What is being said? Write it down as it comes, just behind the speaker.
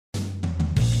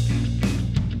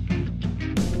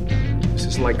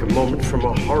like a moment from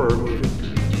a horror movie.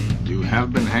 You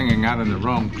have been hanging out in the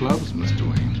wrong clubs, Mr.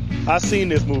 Wayne. I've seen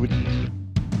this movie.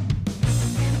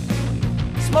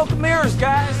 Smoke and mirrors,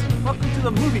 guys. Welcome to the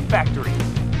movie factory.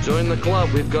 Join the club.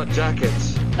 We've got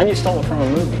jackets. And you stole it from a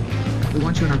movie. We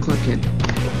want you in our club, kid.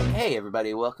 Hey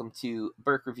everybody, welcome to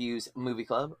Burke Reviews Movie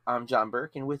Club. I'm John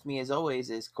Burke, and with me as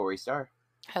always is Corey Starr.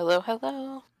 Hello,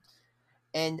 hello.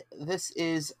 And this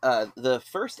is the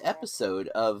first episode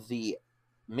of the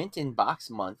Mint in Box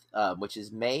month, which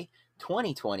is May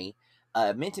 2020.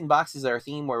 Mint in Box is our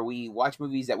theme where we watch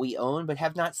movies that we own but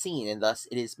have not seen, and thus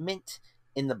it is Mint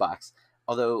in the Box.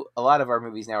 Although a lot of our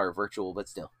movies now are virtual, but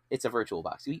still, it's a virtual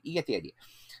box. You get the idea.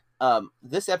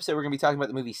 This episode, we're going to be talking about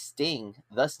the movie Sting,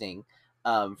 The Sting,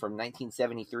 from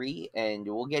 1973, and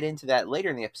we'll get into that later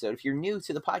in the episode. If you're new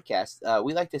to the podcast,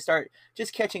 we like to start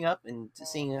just catching up and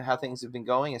seeing how things have been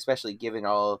going, especially given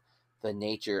all the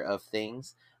nature of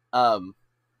things.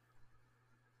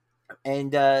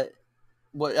 And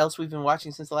what else we've been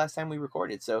watching since the last time we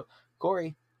recorded. So,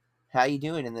 Corey, how you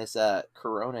doing in this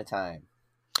Corona time?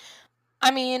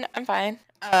 I mean, I'm fine.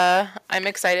 I'm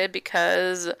excited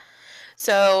because,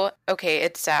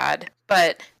 it's sad,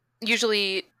 but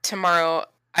usually tomorrow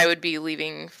I would be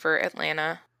leaving for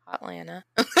Atlanta,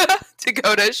 to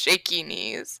go to Shaky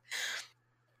Knees.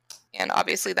 And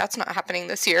obviously that's not happening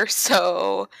this year,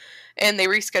 and they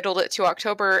rescheduled it to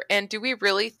October. And do we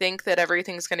really think that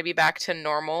everything's going to be back to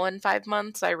normal in 5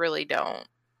 months? I really don't.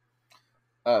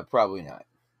 Probably not.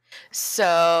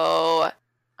 So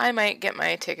I might get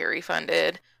my ticket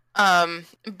refunded.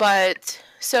 But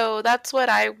so that's what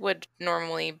I would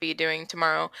normally be doing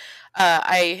tomorrow.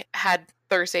 I had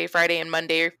Thursday, Friday, and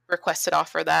Monday requested off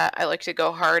for that. I like to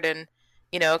go hard and,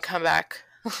 come back,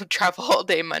 travel all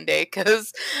day Monday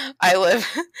because I live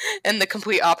in the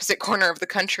complete opposite corner of the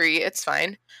country. It's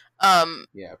fine.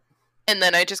 Yeah. And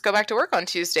then I just go back to work on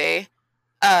Tuesday.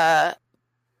 So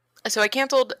I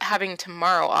canceled having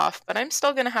tomorrow off, but I'm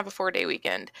still going to have a 4-day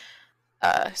weekend.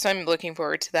 So I'm looking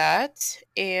forward to that.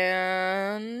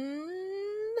 And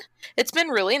it's been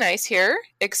really nice here,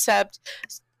 except,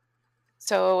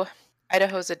 so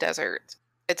Idaho's a desert.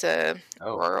 It's a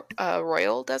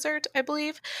royal desert, I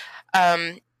believe.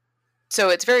 So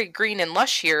it's very green and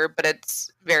lush here, but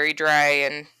it's very dry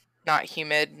and not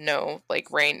humid. No,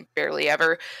 rain barely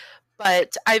ever.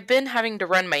 But I've been having to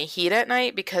run my heat at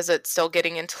night because it's still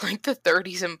getting into the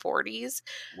 30s and 40s.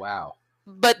 Wow.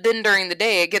 But then during the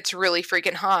day, it gets really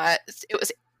freaking hot. It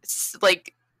was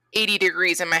 80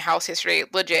 degrees in my house yesterday,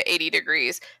 legit 80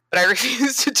 degrees. But I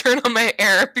refused to turn on my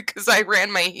air because I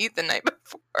ran my heat the night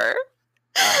before.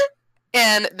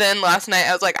 And then last night,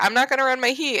 I was like, I'm not going to run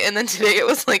my heat. And then today, it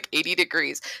was 80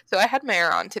 degrees. So I had my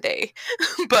air on today.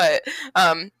 But,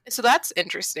 so that's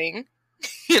interesting,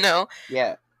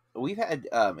 Yeah. We've had,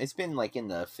 it's been in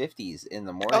the 50s in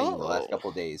the morning the last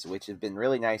couple of days, which has been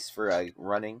really nice for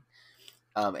running.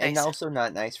 And Nice. also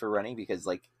not nice for running because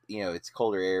it's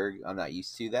colder air. I'm not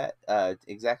used to that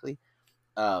exactly.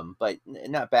 But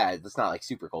not bad. It's not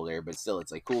super cold air, but still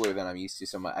it's cooler than I'm used to.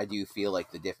 So I do feel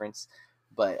the difference.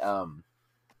 But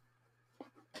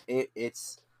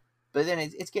it's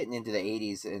getting into the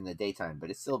 80s in the daytime, but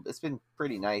it's been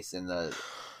pretty nice. And the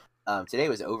today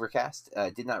was overcast.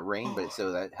 Did not rain, but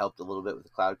so that helped a little bit with the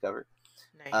cloud cover.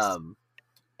 Nice.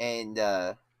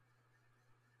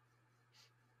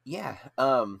 Yeah.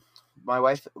 My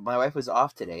wife was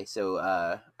off today,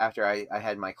 so after I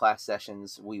had my class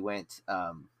sessions, we went.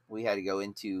 We had to go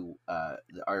into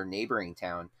our neighboring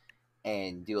town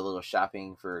and do a little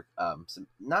shopping for some,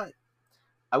 not,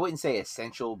 I wouldn't say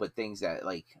essential, but things that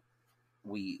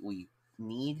we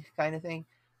need kind of thing.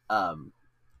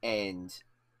 And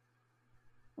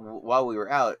while we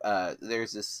were out,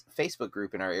 there's this Facebook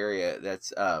group in our area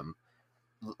that's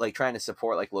trying to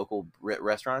support local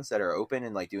restaurants that are open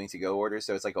and doing to-go orders.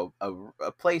 So it's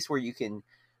a place where you can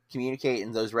communicate,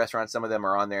 and those restaurants, some of them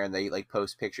are on there and they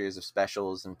post pictures of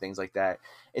specials and things like that.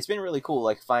 It's been really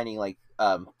cool finding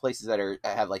places that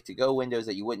have to-go windows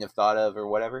that you wouldn't have thought of or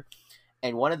whatever.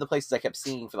 And one of the places I kept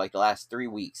seeing for the last 3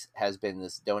 weeks has been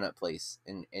this donut place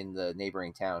in the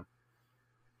neighboring town.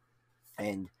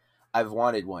 And I've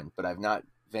wanted one, but I've not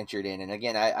ventured in. And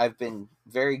again, I've been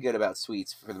very good about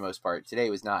sweets for the most part. Today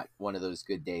was not one of those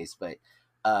good days, but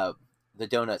the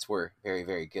donuts were very,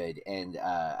 very good. And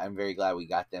I'm very glad we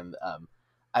got them.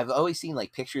 I've always seen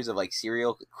pictures of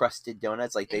cereal crusted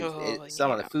donuts,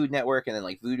 some on the Food Network, and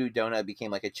then Voodoo Donut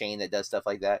became a chain that does stuff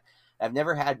like that. I've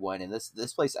never had one, and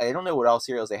this place, I don't know what all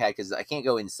cereals they had because I can't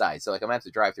go inside. So I'm gonna have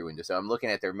to drive through window. So I'm looking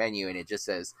at their menu and it just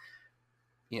says,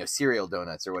 cereal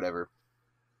donuts or whatever.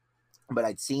 But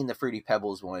I'd seen the Fruity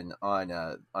Pebbles one on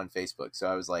Facebook, so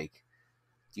I was like,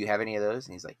 do you have any of those?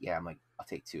 And he's like, yeah. I'm like, I'll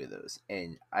take 2 of those.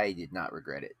 And I did not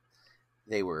regret it.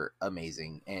 They were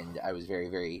amazing. And I was very,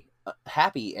 very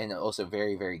happy, and also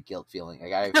very, very guilt feeling.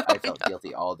 Like I felt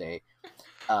guilty all day.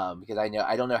 Because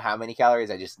I don't know how many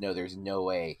calories. I just know there's no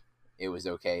way it was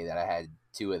okay that I had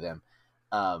 2 of them.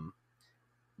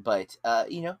 But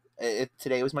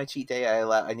today was my cheat day.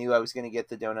 I knew I was going to get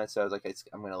the donuts, so I was like,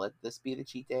 I'm going to let this be the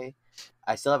cheat day.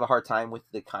 I still have a hard time with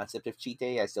the concept of cheat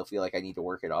day. I still feel like I need to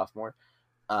work it off more.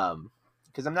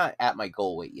 Because I'm not at my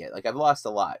goal weight yet. Like, I've lost a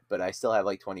lot, but I still have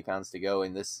like 20 pounds to go,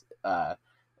 and this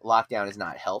lockdown has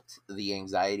not helped the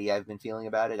anxiety I've been feeling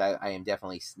about it. I am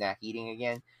definitely snack eating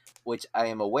again, which I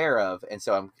am aware of, and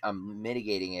so I'm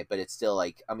mitigating it, but it's still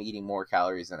like I'm eating more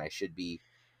calories than I should be.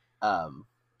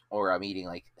 Or I'm eating,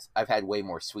 like, I've had way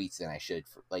more sweets than I should.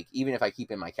 Like, even if I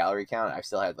keep in my calorie count, I've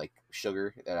still had, like,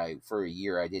 sugar that for a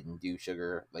year, I didn't do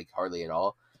sugar, like, hardly at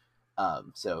all.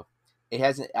 So I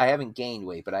haven't gained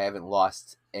weight, but I haven't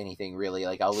lost anything really.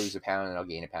 Like, I'll lose a pound and I'll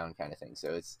gain a pound kind of thing.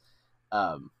 So it's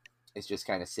just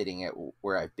kind of sitting at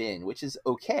where I've been, which is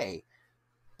okay.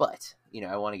 But,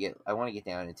 I want to get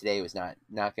down, and today was not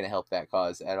going to help that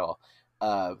cause at all.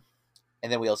 And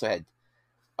then we also had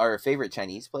our favorite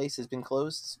Chinese place has been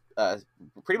closed.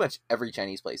 Pretty much every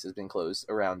Chinese place has been closed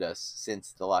around us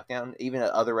since the lockdown. Even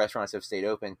other restaurants have stayed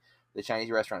open. The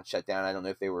Chinese restaurants shut down. I don't know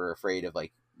if they were afraid of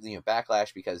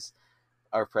backlash, because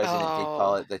our president did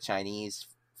call it the Chinese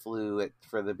flu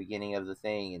for the beginning of the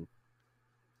thing. And,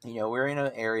 we're in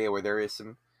an area where there is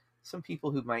some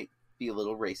people who might be a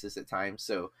little racist at times.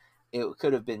 So it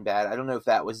could have been bad. I don't know if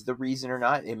that was the reason or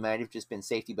not. It might have just been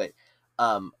safety, but,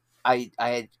 I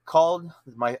had called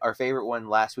our favorite one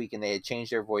last week, and they had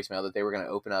changed their voicemail that they were going to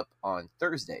open up on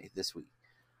Thursday this week.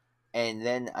 And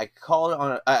then I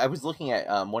called I was looking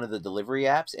at one of the delivery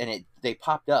apps, and they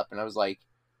popped up, and I was like,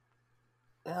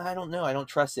 I don't know. I don't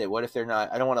trust it. What if they're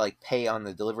not? I don't want to pay on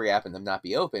the delivery app and them not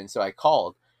be open. So I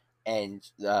called, and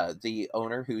the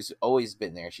owner, who's always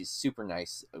been there, she's super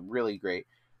nice, really great,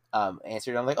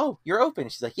 answered. I'm like, oh, you're open.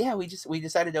 She's like, yeah, we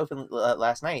decided to open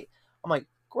last night. I'm like,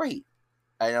 great.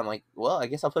 And I'm like, well, I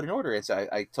guess I'll put an order in. So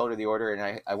I told her the order,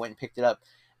 and I went and picked it up.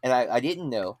 And I didn't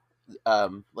know.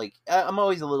 I'm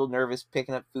always a little nervous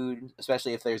picking up food,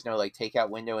 especially if there's no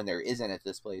takeout window, and there isn't at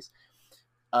this place.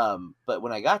 But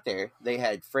when I got there, they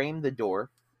had framed the door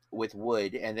with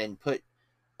wood, and then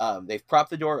they've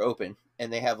propped the door open,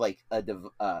 and they have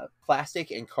a plastic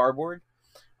and cardboard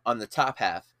on the top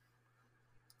half.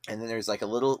 And then there's a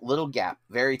little gap,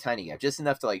 very tiny gap, just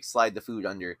enough to slide the food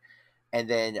under. And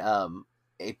then,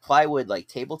 a plywood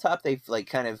tabletop they've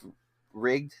kind of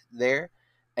rigged there,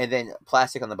 and then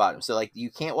plastic on the bottom, so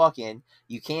you can't walk in,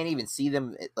 you can't even see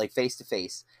them face to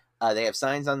face. They have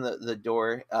signs on the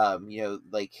door,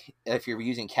 if you're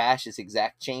using cash, it's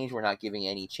exact change, we're not giving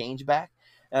any change back.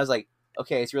 And I was like,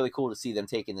 okay, it's really cool to see them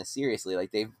taking this seriously.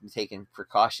 They've taken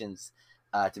precautions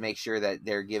to make sure that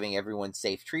they're giving everyone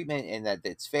safe treatment, and that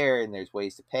it's fair, and there's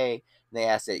ways to pay. And they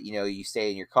ask that you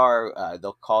stay in your car.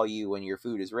 They'll call you when your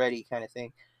food is ready, kind of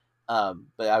thing.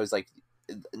 But I was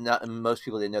most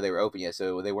people didn't know they were open yet,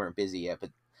 so they weren't busy yet. But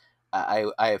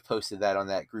I have posted that on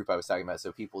that group I was talking about,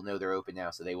 so people know they're open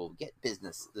now, so they will get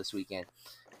business this weekend.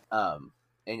 And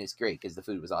it's great because the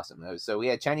food was awesome. So we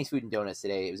had Chinese food and donuts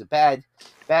today. It was a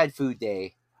bad food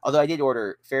day. Although I did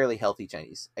order fairly healthy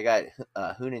Chinese. I got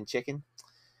Hunan chicken.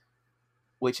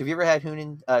 Which, have you ever had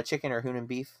Hunan chicken or Hunan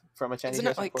beef from a Chinese Isn't it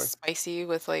restaurant before? Spicy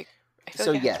with I feel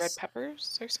So like it has red yes.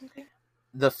 peppers or something?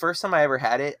 The first time I ever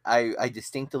had it, I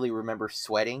distinctly remember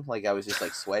sweating. I was just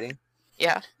sweating.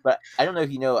 Yeah. But I don't know if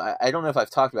you know. I don't know if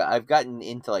I've talked about it. I've gotten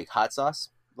into hot sauce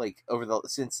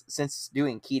since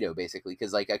doing keto, basically,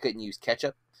 because I couldn't use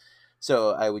ketchup,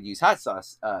 so I would use hot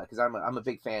sauce because I'm a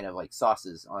big fan of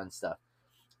sauces on stuff.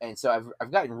 And so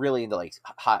I've gotten really into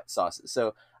hot sauces.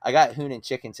 So I got Hunan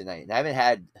chicken tonight, and I haven't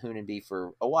had Hunan beef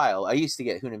for a while. I used to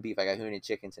get Hunan beef. I got Hunan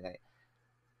chicken tonight,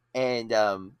 and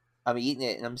I'm eating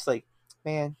it, and I'm just like,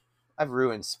 man, I've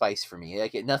ruined spice for me.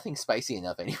 Nothing's spicy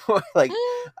enough anymore.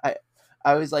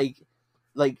 I was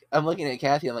I'm looking at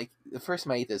Kathy. I'm like, the first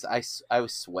time I ate this, I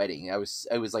was sweating. I was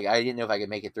I didn't know if I could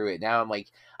make it through it. Now I'm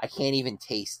I can't even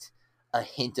taste a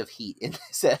hint of heat in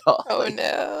this at all. Oh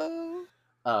no.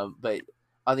 But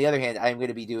on the other hand, I'm going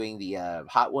to be doing the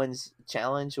Hot Ones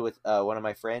challenge with one of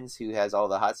my friends who has all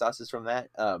the hot sauces from that.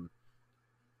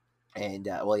 And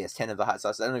he has 10 of the hot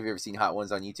sauces. I don't know if you've ever seen Hot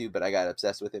Ones on YouTube, but I got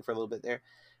obsessed with it for a little bit there.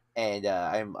 And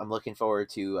I'm looking forward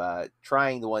to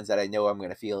trying the ones that I know I'm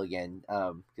going to feel again,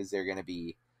 because they're going to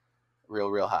be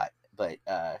real hot. But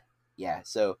yeah,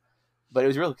 so, but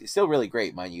it was still really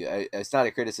great, mind you. It's not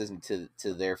a criticism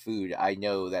to their food. I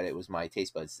know that it was my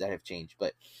taste buds that have changed,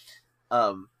 but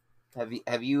Um,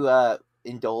 have you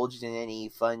indulged in any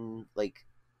fun like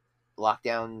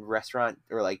lockdown restaurant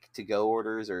or like to go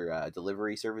orders or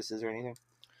delivery services or anything?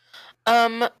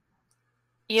 Um,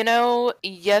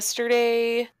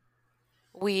 yesterday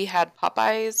we had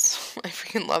Popeyes. I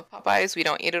freaking love Popeyes. We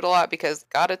don't eat it a lot because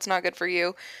God, it's not good for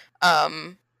you.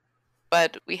 Um,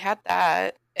 but we had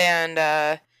that,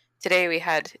 and today we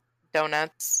had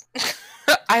donuts.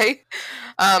 I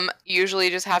usually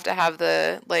just have to have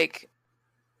the like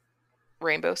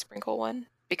rainbow sprinkle one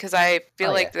because I feel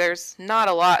Oh yeah, like there's not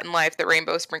a lot in life that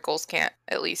rainbow sprinkles can't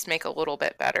at least make a little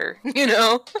bit better. You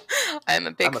know, I'm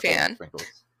a big I'm a fan of fan.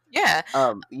 sprinkles. Yeah.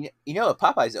 You know,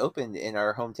 Popeyes opened in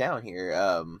our hometown here.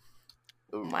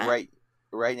 Wow.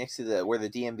 Right next to the where the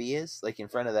DMB is, like in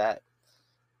front of that.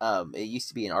 It used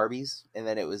to be an Arby's, and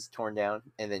then it was torn down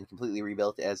and then completely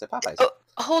rebuilt as a Popeyes. Oh,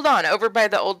 hold on. Over by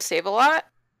the old Save-A-Lot?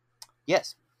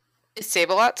 Yes, Is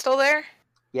Save-A-Lot still there?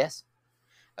 yes,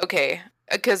 Okay.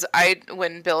 Because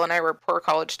when Bill and I were poor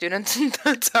college students,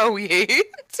 that's how we ate.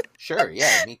 sure,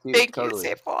 yeah, me too, Thank you, totally.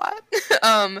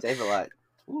 Save-A-Lot. Save a lot.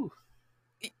 Ooh.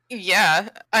 Yeah.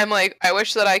 I'm like, I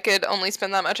wish that I could only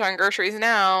spend that much on groceries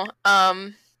now.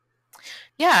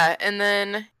 Yeah, and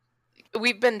then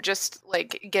we've been just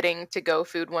like getting to go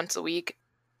food once a week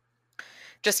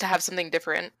just to have something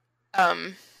different.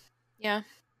 Yeah.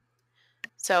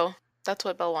 So that's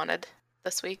what Bill wanted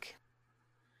this week.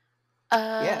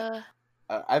 Yeah,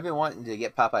 Uh, I've been wanting to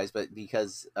get Popeyes, but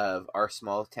because of our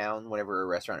small town, whenever a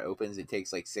restaurant opens, it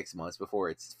takes like 6 months before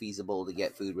it's feasible to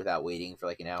get food without waiting for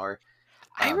like an hour.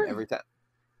 I rem-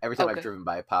 Every time I've Okay. driven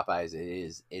by Popeyes,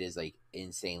 it is like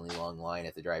insanely long line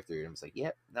at the drive-through, and I'm just like,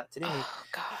 yep, not today. Oh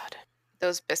God,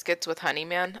 those biscuits with honey,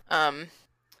 man. And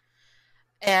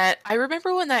I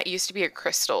remember when that used to be at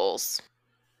Crystal's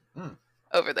Mm.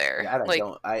 over there. God, I Like,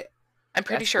 don't. I'm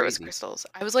pretty That's sure it was crazy. Crystal's.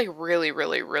 I was like really,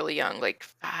 really, really young, like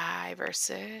 5 or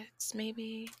 6,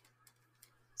 maybe.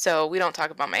 So we don't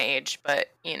talk about my age, but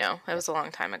it was a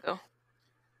long time ago.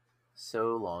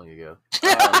 So long ago.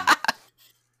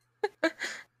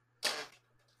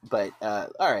 But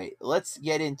all right, let's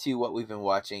get into what we've been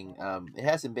watching. It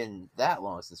hasn't been that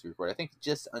long since we recorded. I think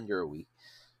just under a week.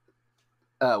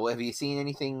 Well, have you seen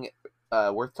anything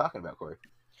worth talking about, Corey?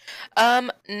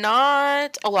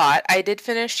 Not a lot. I did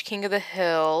finish King of the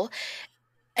Hill,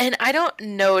 and I don't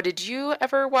know, did you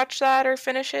ever watch that or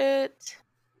finish it?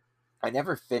 I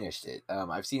never finished it.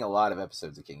 I've seen a lot of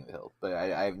episodes of King of the Hill, but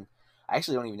I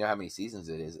actually don't even know how many seasons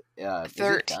it is. Is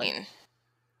it done? 13.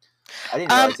 I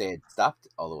didn't Um, realize they had stopped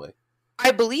all the way.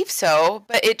 I believe so,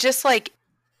 but it just like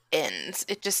ends.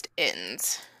 It just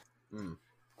ends. Mm.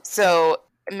 So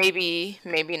maybe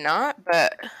not,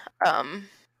 but um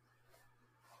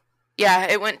yeah,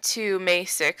 it went to May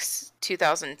 6th,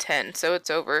 2010, so it's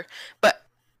over. But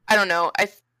I don't know. I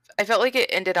felt like it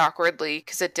ended awkwardly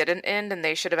because it didn't end, and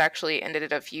they should have actually ended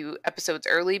it a few episodes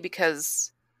early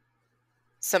because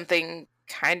something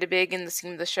kind of big in the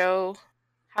scene of the show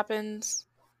happens.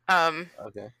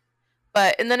 Okay.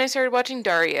 And then I started watching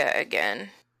Daria again.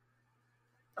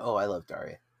 Oh, I love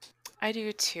Daria. I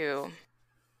do too.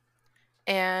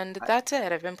 And that's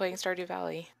it. I've been playing Stardew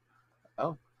Valley.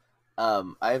 Oh.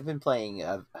 I've been playing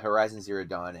Horizon Zero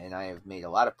Dawn, and I have made a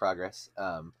lot of progress.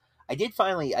 I did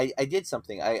finally. I did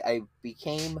something. I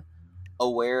became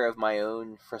aware of my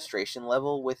own frustration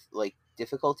level with like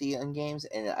difficulty in games,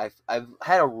 and I've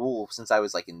had a rule since I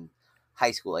was like in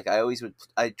high school. Like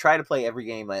I try to play every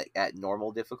game at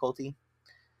normal difficulty,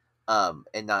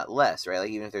 and not less, right? Like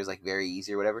even if there's like very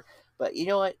easy or whatever. But you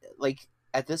know what? Like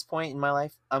at this point in my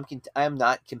life, I'm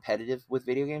not competitive with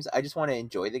video games. I just want to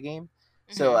enjoy the game.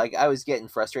 So Mhm. like I was getting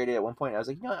frustrated at one point. I was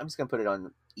like, you know what? I'm just gonna put it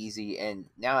on easy, and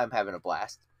now I'm having a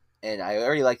blast. And I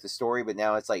already like the story, but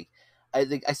now it's like I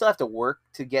think I still have to work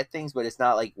to get things, but it's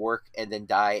not like work and then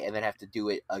die and then have to do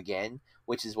it again,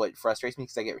 which is what frustrates me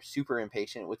because I get super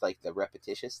impatient with like the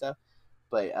repetitious stuff.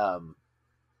 But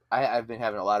I've been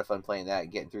having a lot of fun playing that,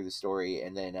 getting through the story,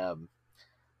 and then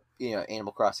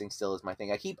Animal Crossing still is my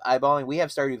thing. I keep eyeballing. We have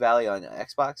Stardew Valley on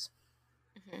Xbox,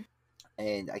 Mhm.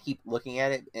 and I keep looking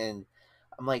at it, and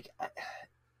I'm like,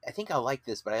 I think I'll like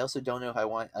this, but I also don't know if I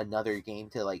want another game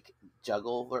to like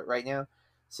juggle right now.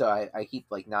 So I keep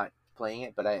like not playing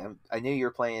it, but I knew you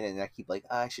were playing it, and I keep like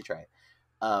I should try it.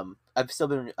 I've still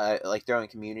been like throwing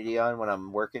Community on when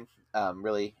I'm working.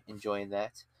 Really enjoying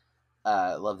that.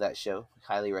 Love that show.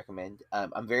 Highly recommend.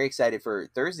 I'm very excited for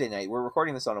Thursday night. We're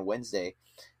recording this on a Wednesday,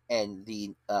 and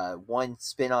the one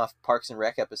spin-off Parks and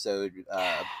Rec episode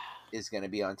is going to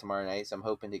be on tomorrow night. So I'm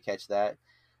hoping to catch that.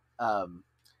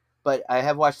 But I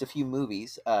have watched a few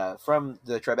movies from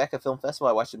the Tribeca Film Festival.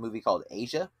 I watched a movie called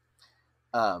Asia,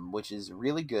 which is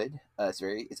really good.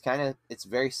 It's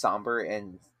very somber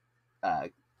and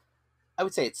I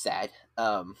would say it's sad,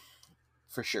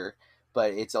 for sure,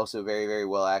 but it's also very very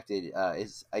well acted.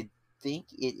 Is I think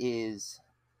it is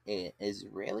an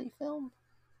Israeli film.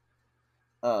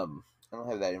 I don't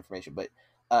have that information, but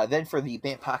then for the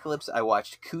Bantpocalypse, I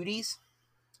watched Cooties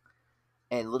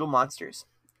and Little Monsters.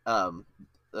 Um,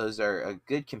 those are a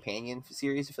good companion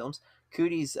series of films.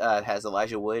 Cooties has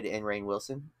Elijah Wood and Rainn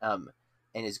Wilson, and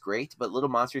is great. But Little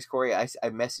Monsters, Corey, I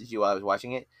messaged you while I was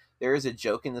watching it. There is a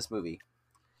joke in this movie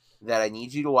that I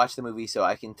need you to watch the movie so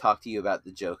I can talk to you about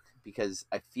the joke, because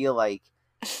I feel like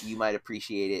you might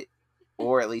appreciate it,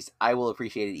 or at least I will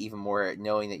appreciate it even more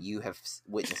knowing that you have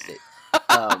witnessed it.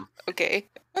 Okay.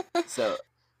 So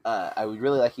I would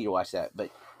really like you to watch that. But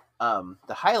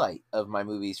the highlight of my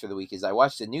movies for the week is I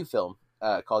watched a new film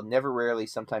called Never, Rarely,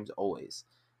 Sometimes, Always.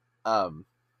 And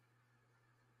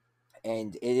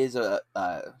it is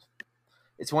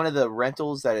it's one of the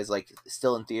rentals that is like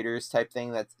still in theaters type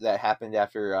thing that happened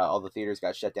after all the theaters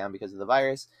got shut down because of the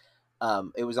virus.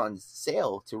 It was on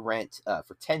sale to rent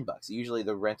for $10. Usually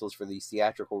the rentals for these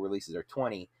theatrical releases are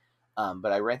 $20.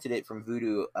 But I rented it from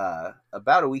Vudu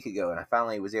about a week ago, and I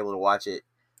finally was able to watch it.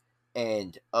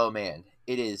 And oh man,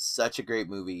 it is such a great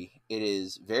movie. It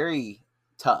is very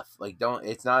tough.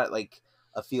 It's not like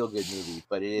a feel good movie,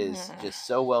 but it is just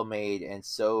so well made and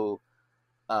so.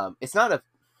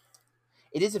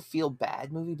 It is a feel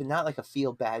bad movie, but not like a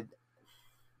feel bad.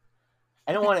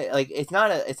 I don't want to like. It's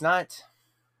not.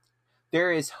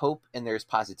 There is hope and there's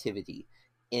positivity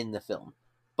in the film,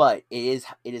 but it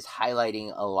is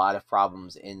highlighting a lot of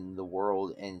problems in the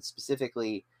world, and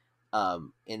specifically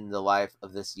in the life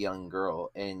of this young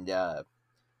girl. And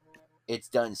it's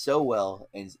done so well,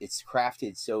 and it's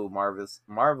crafted so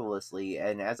marvelously.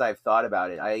 And as I've thought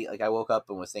about it, I woke up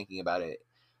and was thinking about it,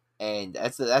 and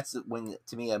that's when,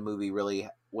 to me, a movie really,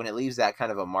 when it leaves that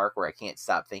kind of a mark where I can't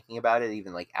stop thinking about it,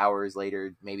 even like hours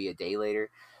later, maybe a day later.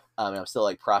 And I'm still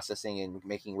like processing and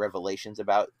making revelations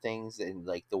about things, and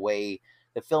like the way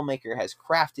the filmmaker has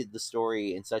crafted the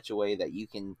story in such a way that you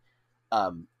can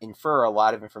infer a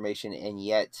lot of information, and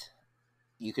yet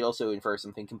you could also infer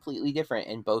something completely different,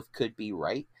 and both could be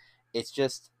right. It's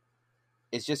just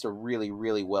a really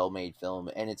really well made film,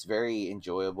 and it's very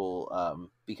enjoyable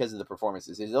because of the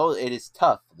performances. It is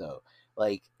tough though.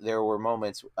 Like there were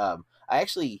moments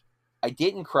I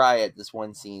didn't cry at this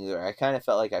one scene where I kind of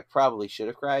felt like I probably should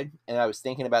have cried, and I was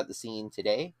thinking about the scene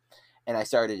today, and I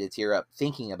started to tear up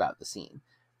thinking about the scene,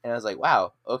 and I was like,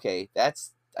 wow, okay,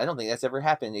 I don't think that's ever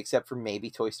happened except for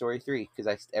maybe Toy Story 3,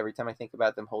 because every time I think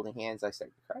about them holding hands, I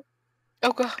start to cry.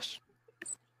 Oh gosh.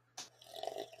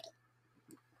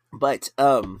 But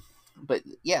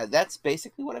yeah, that's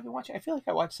basically what I've been watching. I feel like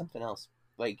I watched something else,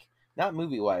 like not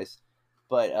movie wise,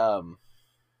 but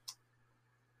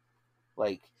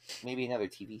like maybe another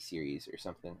TV series or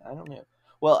something. I don't know.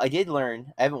 Well, I did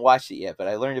learn. I haven't watched it yet, but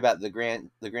I learned about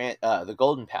the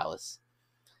Golden Palace,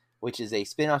 which is a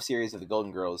spin-off series of the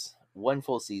Golden Girls. One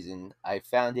full season. I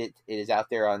found it. It is out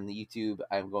there on the YouTube.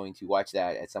 I'm going to watch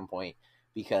that at some point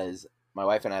because my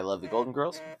wife and I love the Golden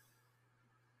Girls,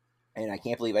 and I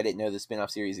can't believe I didn't know the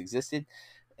spin-off series existed.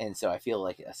 And so I feel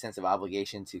like a sense of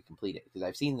obligation to complete it, because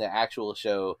I've seen the actual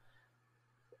show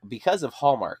because of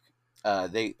Hallmark. I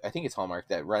think it's Hallmark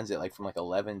that runs it like from like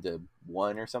 11 to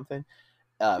 1 or something.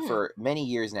 For many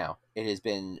years now. It has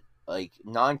been like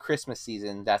non-Christmas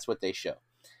season. That's what they show.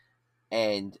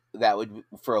 And that would,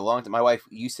 for a long time, my wife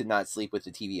used to not sleep with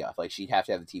the TV off. Like she'd have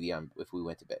to have the TV on if we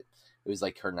went to bed. It was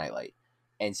like her nightlight.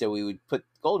 And so we would put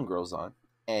Golden Girls on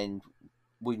and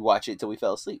we'd watch it till we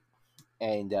fell asleep.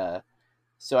 And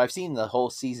so I've seen the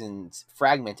whole season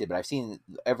fragmented, but I've seen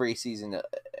every season,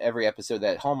 every episode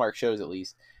that Hallmark shows at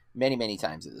least many, many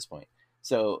times at this point.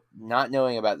 So not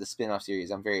knowing about the spin-off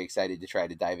series, I'm very excited to try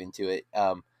to dive into it.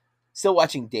 Still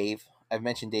watching Dave. I've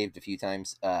mentioned Dave a few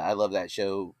times. I love that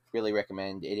show. Really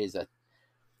recommend. It's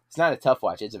not a tough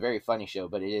watch. It's a very funny show,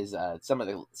 but it is some of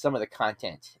the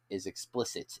content is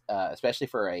explicit, especially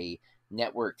for a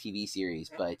network TV series,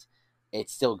 but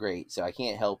it's still great. So I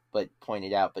can't help but point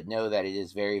it out, but know that it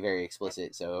is very, very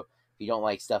explicit. So if you don't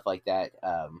like stuff like that,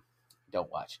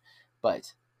 don't watch.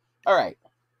 But all right.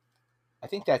 I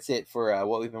think that's it for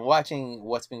what we've been watching,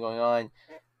 what's been going on.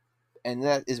 And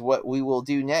that is what we will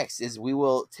do next, is we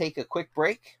will take a quick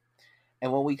break.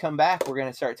 And when we come back, we're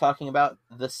going to start talking about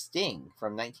The Sting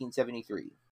from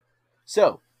 1973.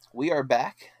 So, we are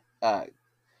back.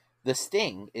 The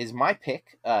Sting is my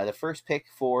pick, the first pick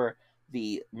for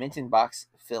the Minton Box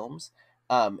films.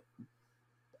 I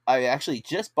actually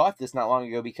just bought this not long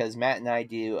ago because Matt and I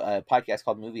do a podcast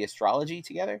called Movie Astrology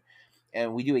together.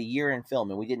 and we do a year in film,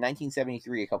 and we did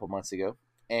 1973 a couple months ago,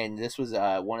 and this was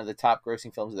one of the top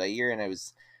grossing films of that year, and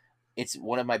it's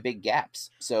one of my big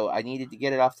gaps, so I needed to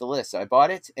get it off the list. So I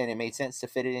bought it, and it made sense to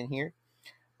fit it in here.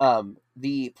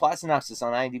 The plot synopsis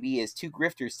on IMDb is two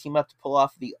grifters team up to pull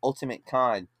off the ultimate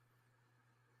con,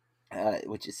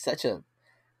 which is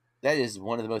that is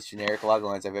one of the most generic log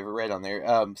lines I've ever read on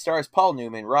there. Stars Paul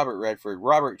Newman, Robert Redford,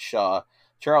 Robert Shaw,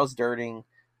 Charles Durning,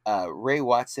 Ray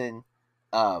Watson,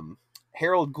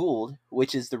 Harold Gould,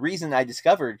 which is the reason I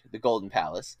discovered the Golden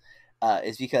Palace,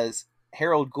 is because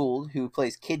Harold Gould, who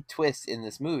plays Kid Twist in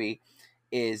this movie,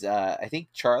 is I think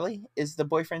Charlie is the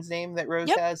boyfriend's name that Rose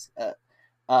has.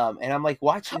 And I'm like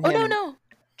watching him. Oh, no.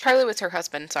 Charlie was her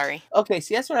husband, sorry. Okay,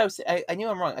 see, that's what I knew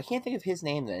I'm wrong. I can't think of his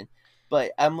name then.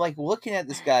 But I'm like looking at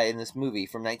this guy in this movie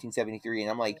from 1973,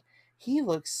 and I'm like, he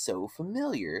looks so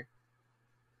familiar.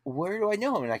 Where do I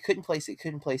know him? And I couldn't place it.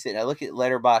 And I look at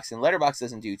Letterboxd, and Letterboxd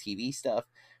doesn't do TV stuff.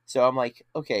 So I'm like,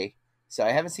 okay. So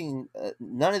I haven't seen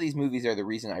none of these movies are the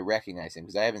reason I recognize him,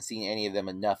 because I haven't seen any of them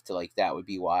enough to like that would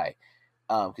be why.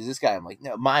 Because this guy, I'm like,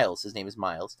 no, Miles. His name is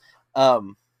Miles.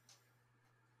 And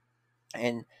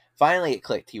finally it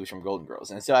clicked. He was from Golden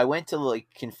Girls. And so I went to like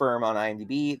confirm on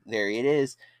IMDb. There it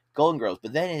is. Golden Girls,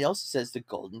 but then it also says the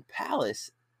Golden Palace,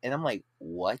 and I'm like,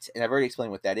 what? And I've already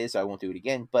explained what that is, so I won't do it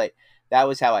again, but that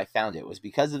was how I found it, was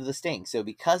because of the Sting. So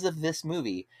because of this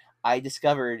movie, I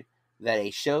discovered that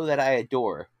a show that I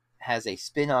adore has a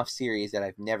spin-off series that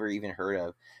I've never even heard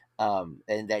of,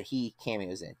 and that he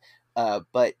cameos in.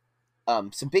 But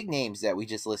some big names that we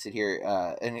just listed here,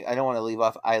 and I don't want to leave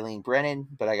off Eileen Brennan,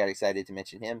 but I got excited to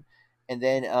mention him. And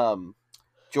then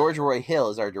George Roy Hill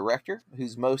is our director,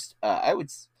 who's most,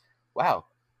 wow.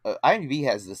 IMDb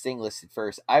has the Sting listed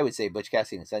first. I would say Butch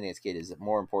Cassidy and the Sundance Kid is a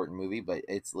more important movie, but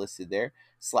it's listed there.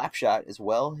 Slapshot as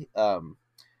well. And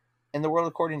The World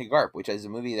According to Garp, which is a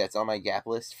movie that's on my gap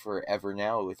list forever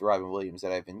now with Robin Williams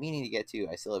that I've been meaning to get to.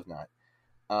 I still have not.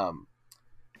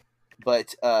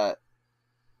 But I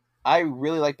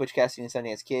really like Butch Cassidy and the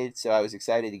Sundance Kid, so I was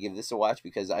excited to give this a watch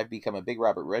because I've become a big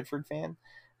Robert Redford fan.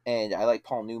 And I like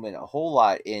Paul Newman a whole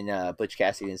lot in Butch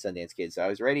Cassidy and Sundance Kid, so I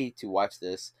was ready to watch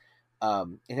this.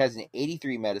 It has an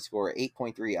 83 Metascore,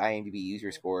 8.3 IMDb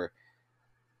user score.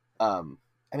 I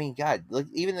mean, God,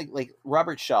 even like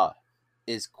Robert Shaw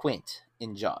is Quint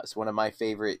in Jaws, one of my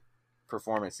favorite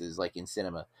performances, like in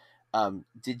cinema.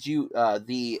 Did you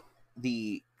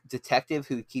the detective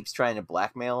who keeps trying to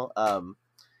blackmail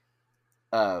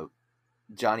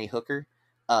Johnny Hooker?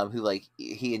 Who like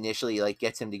he initially like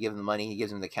gets him to give him the money, he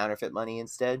gives him the counterfeit money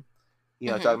instead. You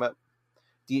know what I'm talking about?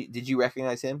 Did you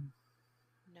recognize him?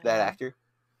 No. That actor?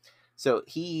 So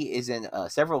he is in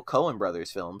several Coen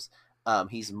Brothers films.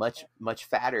 He's much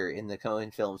fatter in the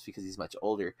Coen films because he's much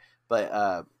older.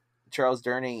 But Charles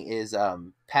Durning is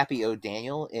Pappy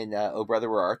O'Daniel in Oh Brother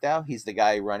Where Art Thou? He's the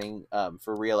guy running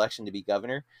for re-election to be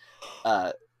governor.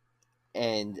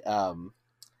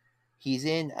 He's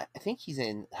in, I think he's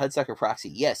in Hudsucker Proxy.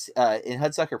 Yes, in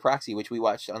Hudsucker Proxy, which we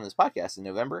watched on this podcast in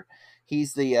November.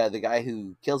 He's the guy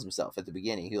who kills himself at the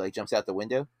beginning, who like jumps out the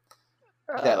window.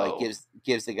 Oh. That like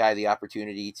gives the guy the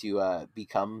opportunity to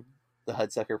become the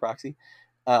Hudsucker Proxy.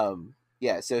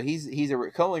 Yeah, so he's a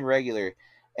Coen regular,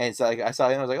 and so like I saw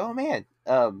him, I was like, oh man,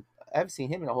 I haven't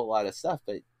seen him in a whole lot of stuff,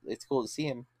 but it's cool to see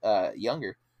him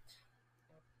younger.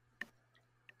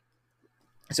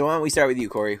 So why don't we start with you,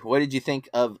 Corey? What did you think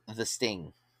of The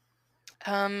Sting?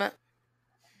 I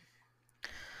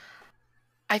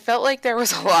felt like there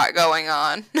was a lot going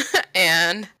on,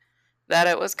 and that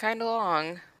it was kind of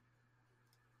long.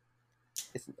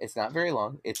 It's not very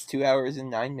long. It's 2 hours and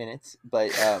 9 minutes, but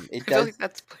it I does. feel like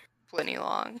that's plenty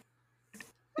long.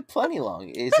 Plenty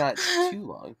long. It's not too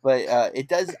long, but it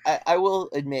does. I will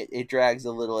admit it drags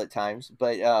a little at times,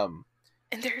 but and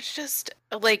there's just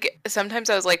like sometimes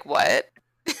I was like, what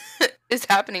is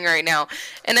happening right now?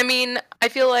 And I mean, I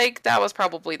feel like that was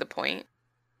probably the point.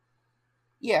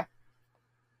 Yeah.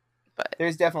 But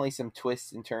there's definitely some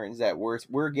twists and turns that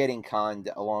we're getting conned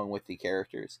along with the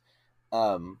characters.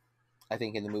 I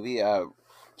think in the movie,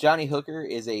 Johnny Hooker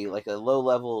is a low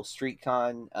level street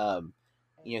con.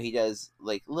 He does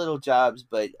like little jobs,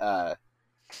 but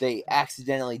they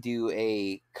accidentally do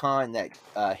a con that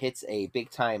hits a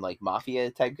big time like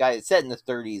mafia type guy. It's set in the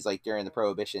 30s, like during the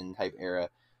Prohibition type era.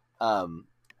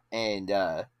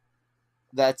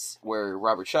 That's where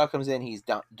Robert Shaw comes in. He's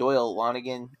Doyle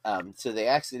Lonigan. So they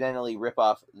accidentally rip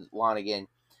off Lonigan,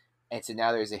 and so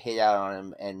now there's a hit out on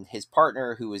him, and his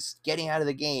partner, who was getting out of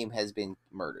the game, has been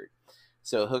murdered.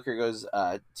 So Hooker goes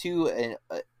to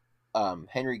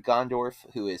Henry Gondorff,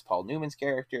 who is Paul Newman's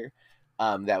character,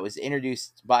 that was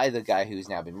introduced by the guy who's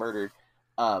now been murdered.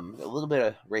 A little bit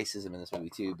of racism in this movie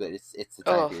too, but it's the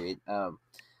time Oh, period.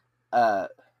 Uh,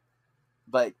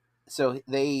 but so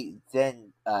they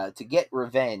then to get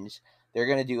revenge, they're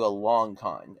gonna do a long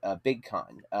con, a big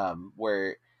con,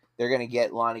 where they're gonna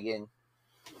get Lonigan,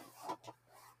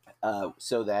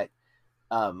 so that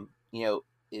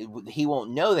he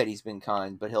won't know that he's been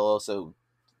conned, but he'll also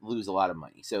lose a lot of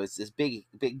money. So it's this big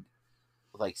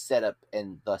like setup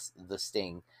and thus the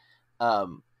sting.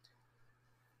 Um,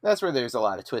 that's where there's a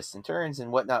lot of twists and turns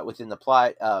and whatnot within the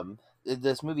plot.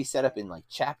 This movie set up in like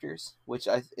chapters, which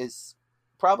is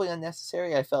probably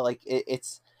unnecessary. I felt like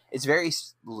it's very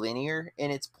linear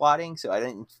in its plotting, so I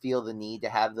didn't feel the need to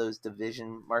have those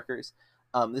division markers.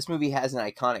 This movie has an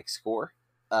iconic score,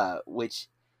 which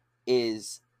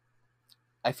is,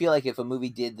 I feel like if a movie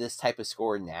did this type of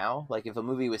score now, like if a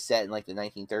movie was set in like the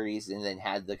 1930s and then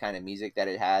had the kind of music that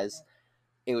it has,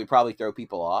 it would probably throw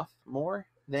people off more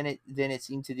than it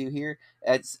seemed to do here.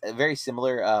 It's very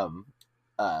similar.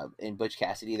 In Butch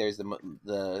Cassidy, there's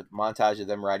the montage of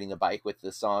them riding the bike with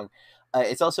the song.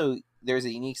 It's also, there's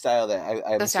a unique style that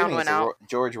I'm the sound assuming went it's a out.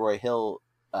 George Roy Hill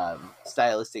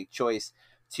stylistic choice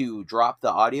to drop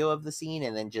the audio of the scene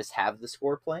and then just have the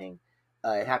score playing.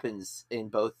 It happens in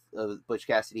both Butch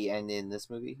Cassidy and in this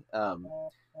movie,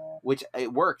 which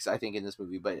it works, I think, in this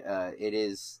movie, but it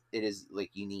is like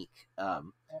unique.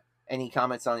 Any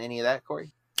comments on any of that,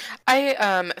 Corey?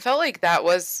 I felt like that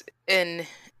was an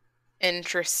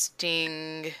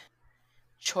interesting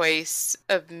choice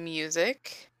of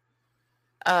music.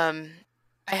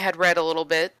 I had read a little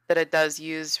bit that it does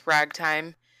use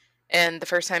ragtime, and the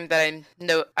first time that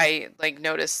I like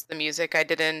noticed the music, it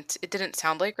didn't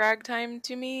sound like ragtime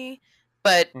to me,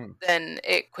 but Hmm. then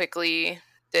it quickly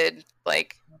did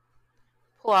like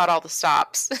pull out all the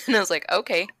stops, and I was like,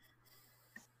 okay.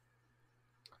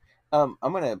 I'm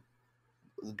gonna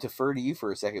defer to you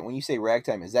for a second. When you say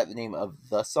ragtime, is that the name of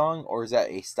the song or is that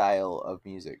a style of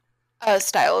music?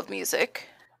 Style of music.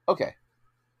 Okay,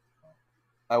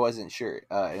 I wasn't sure,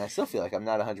 and I still feel like I'm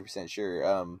not 100% sure.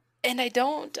 And I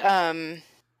don't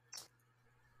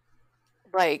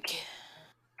like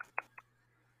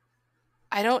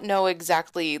I don't know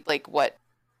exactly like what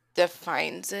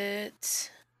defines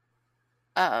it.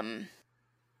 Um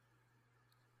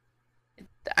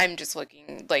I'm just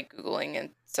looking like Googling, and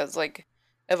it says like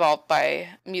evolved by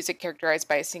music characterized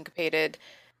by a syncopated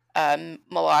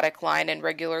melodic line and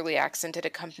regularly accented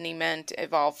accompaniment,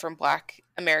 evolved from Black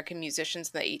American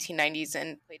musicians in the 1890s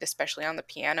and played especially on the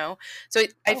piano. So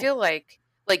I Oh, feel like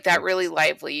that really interesting.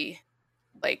 lively,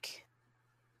 like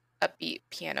upbeat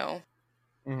piano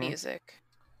Mm-hmm. music.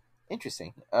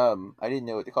 Interesting. I didn't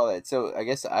know what to call that. So I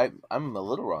guess I'm a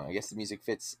little wrong. I guess the music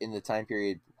fits in the time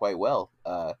period quite well.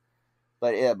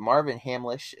 But Marvin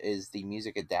Hamlish is the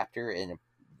music adapter and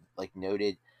like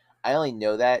noted. I only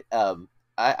know that. I'm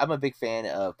a big fan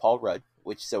of Paul Rudd,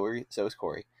 which so is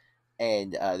Corey.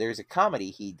 And there's a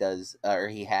comedy he does or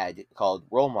he had called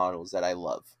Role Models that I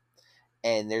love.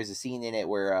 And there's a scene in it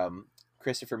where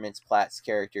Christopher Mintz-Platt's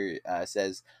character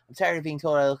says, "I'm tired of being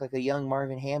told I look like a young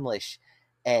Marvin Hamlish,"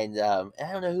 and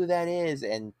I don't know who that is.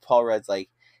 And Paul Rudd's like,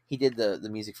 he did the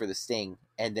music for The Sting,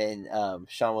 and then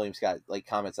Sean Williams got like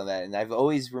comments on that, and I've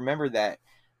always remembered that,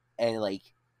 and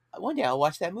like one day I'll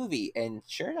watch that movie, and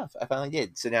sure enough, I finally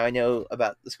did. So now I know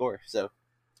about the score. So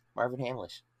Marvin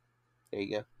Hamlish, there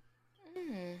you go.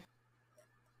 Mm.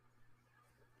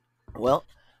 Well,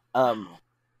 um, Wow.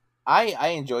 I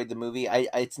enjoyed the movie.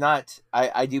 It's not,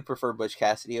 I do prefer Butch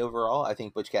Cassidy overall. I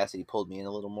think Butch Cassidy pulled me in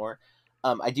a little more.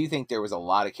 I do think there was a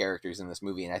lot of characters in this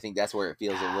movie, and I think that's where it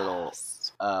feels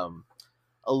Yes.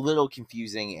 a little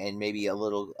confusing and maybe a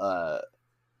little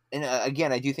and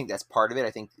again, I do think that's part of it.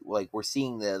 I think like we're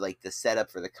seeing the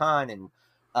setup for the con,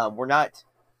 and we're not,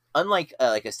 unlike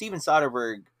like a Steven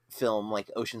Soderbergh film like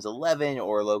Ocean's 11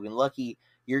 or Logan Lucky.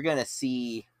 You're gonna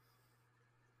see,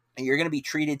 you're gonna be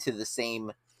treated to the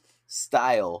same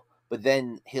style, but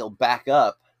then he'll back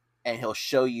up and he'll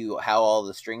show you how all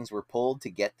the strings were pulled to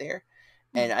get there.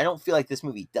 And I don't feel like this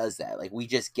movie does that. Like we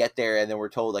just get there and then we're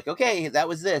told like, okay, that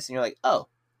was this, and you're like, oh,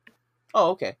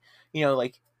 okay,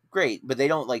 like great, but they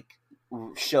don't like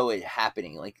show it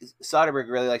happening. Like Soderbergh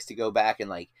really likes to go back and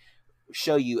like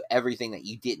show you everything that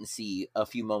you didn't see a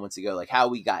few moments ago, like how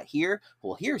we got here.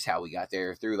 Well, here's how we got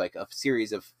there through like a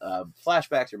series of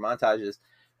flashbacks or montages,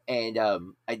 and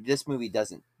this movie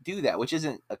doesn't do that, which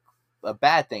isn't a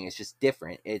bad thing. It's just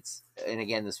different. And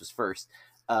again, this was first,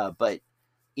 but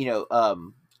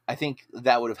I think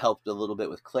that would have helped a little bit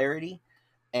with clarity.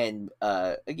 And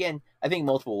again, I think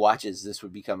multiple watches, this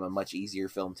would become a much easier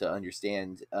film to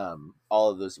understand all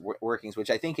of those workings, which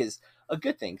I think is a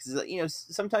good thing, because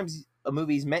sometimes a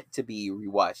movie's meant to be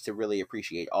rewatched to really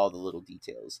appreciate all the little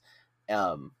details.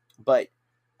 But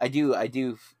I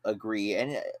do agree,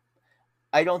 and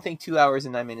I don't think 2 hours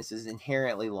and 9 minutes is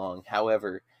inherently long.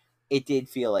 However, it did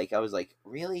feel like I was like,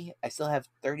 really? I still have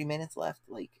 30 minutes left?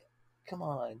 Like, come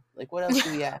on. Like, what else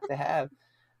do we have to have?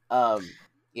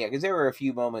 Yeah, because there were a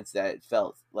few moments that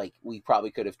felt like we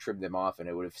probably could have trimmed them off and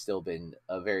it would have still been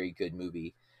a very good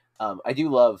movie. I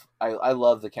love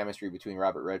the chemistry between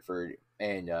Robert Redford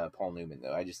and Paul Newman,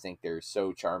 though. I just think they're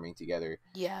so charming together.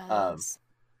 Yes.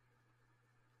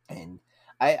 And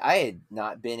I had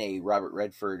not been a Robert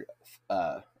Redford,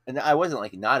 and I wasn't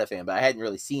like not a fan, but I hadn't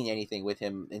really seen anything with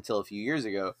him until a few years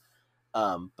ago.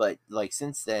 But like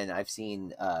since then, I've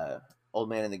seen Old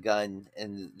Man and the Gun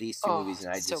and these two movies,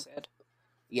 and I just so good.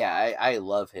 Yeah, I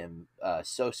love him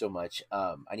so much.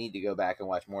 I need to go back and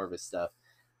watch more of his stuff.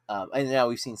 And now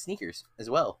we've seen Sneakers as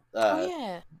well.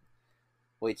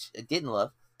 Which I didn't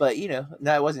love, but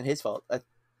no, it wasn't his fault. I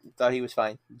thought he was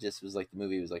fine. It just was like the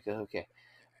movie was like, oh, okay.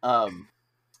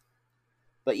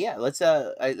 But yeah, let's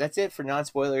that's it for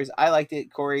non-spoilers. I liked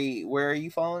it. Corey, where are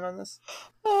you falling on this?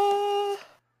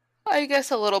 I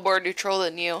guess a little more neutral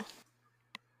than you.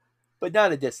 But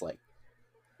not a dislike.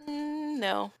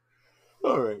 No.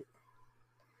 All right.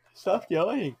 Stop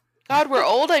yelling. God, we're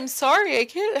old. I'm sorry. I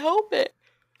can't help it.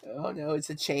 Oh no, it's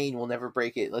a chain. We'll never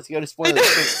break it. Let's go to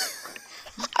spoilers.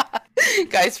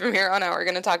 Guys, from here on out, we're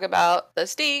going to talk about The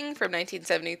Sting from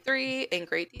 1973 in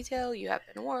great detail. You have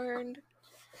been warned.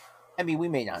 I mean, we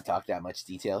may not talk that much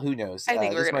detail. Who knows? I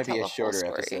think we're this going might to be tell a shorter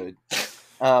story.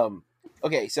 episode.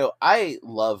 Okay, so I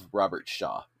love Robert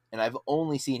Shaw, and I've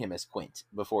only seen him as Quint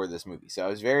before this movie, so I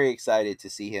was very excited to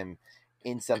see him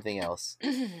in something else.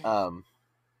 And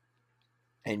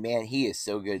man, he is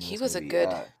so good in He this was movie. a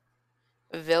good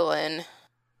villain.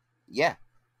 Yeah.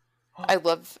 I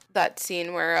love that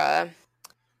scene where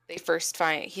he's first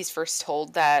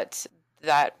told that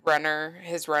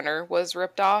his runner was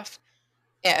ripped off,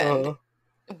 and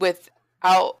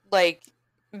without like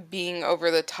being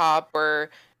over the top or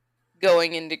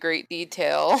going into great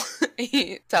detail,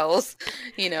 he tells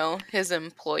his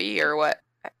employee or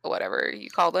whatever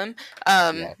you call them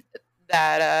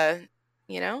that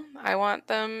I want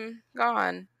them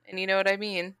gone, and you know what I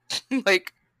mean.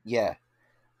 Like, yeah,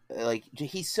 like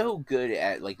he's so good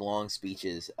at like long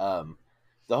speeches.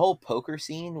 The whole poker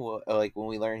scene, like when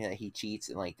we learn that he cheats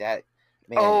and like that,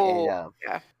 man.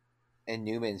 And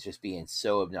Newman's just being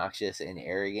so obnoxious and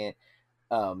arrogant.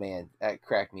 Oh man, that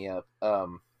cracked me up.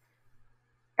 And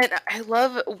I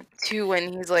love too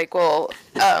when he's like, well,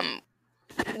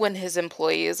 when his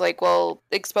employee is like, well,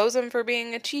 expose him for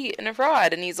being a cheat and a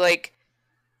fraud, and he's like,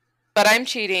 but I'm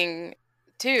cheating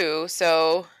too,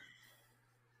 so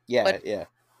what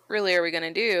really are we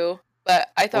gonna do? But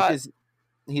I thought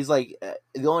he's like,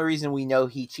 the only reason we know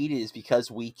he cheated is because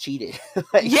we cheated.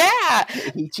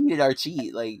 He cheated our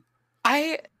cheat. Like,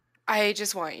 I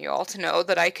just want you all to know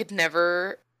that I could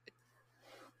never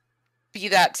be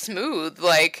that smooth,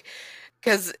 like,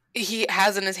 because he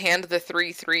has in his hand the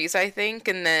 3 3s, I think,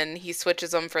 and then he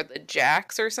switches them for the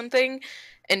jacks or something,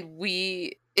 and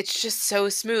it's just so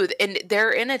smooth. And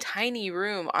they're in a tiny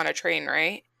room on a train,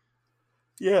 right?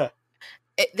 Yeah.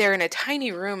 They're in a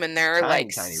tiny room, and there are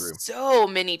tiny room. So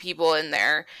many people in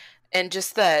there, and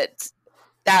just that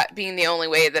being the only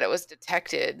way that it was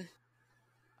detected,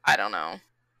 I don't know.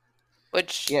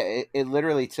 Which it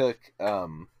literally took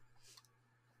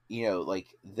like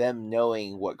them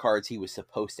knowing what cards he was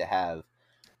supposed to have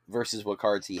versus what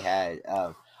cards he had.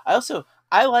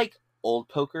 I like old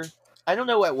poker. I don't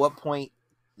know at what point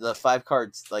the 5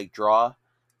 cards like draw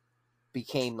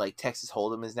became like Texas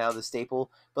Hold'em is now the staple,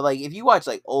 but like if you watch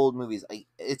like old movies, like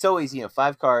it's always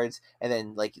 5 cards, and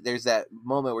then like there's that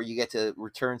moment where you get to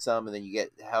return some, and then you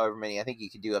get however many. I think you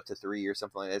could do up to 3 or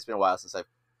something like that. It's been a while since I've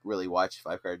really watched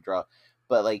 5 card draw,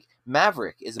 but like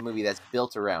Maverick is a movie that's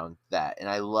built around that, and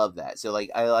I love that. So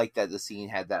like I like that the scene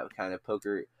had that kind of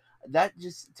poker. That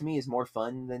just to me is more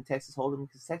fun than Texas Hold'em,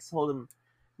 because Texas Hold'em,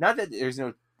 not that there's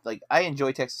no like, I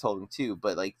enjoy Texas Hold'em too,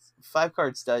 but like 5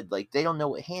 card stud, like they don't know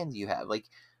what hands you have. Like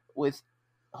with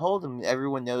Hold'em,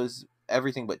 everyone knows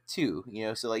everything but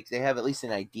 2, so like they have at least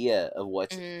an idea of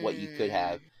what you could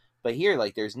have. But here,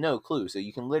 like there's no clue, so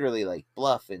you can literally like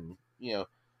bluff, and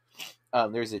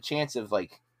there's a chance of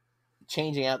like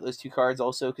changing out those 2 cards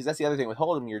also, because that's the other thing with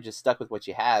Hold'em, you're just stuck with what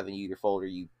you have, and you either fold or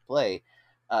you play,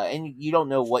 and you don't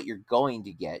know what you're going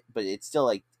to get, but it's still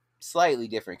like slightly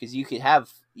different, because you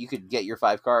could get your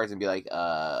 5 cards and be like,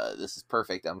 this is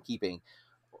perfect, I'm keeping,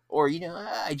 or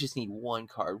I just need one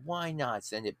card. Why not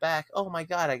send it back? Oh my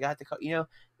god, I got the card.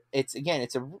 It's a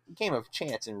game of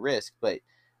chance and risk, but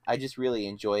I just really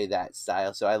enjoy that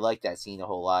style. So I like that scene a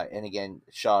whole lot. And again,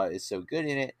 Shaw is so good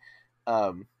in it.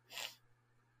 I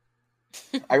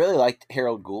really liked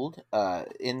Harold Gould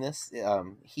in this.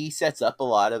 He sets up a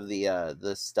lot of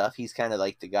the stuff. He's kind of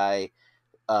like the guy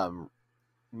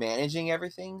managing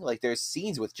everything. Like there's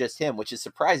scenes with just him, which is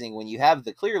surprising when you have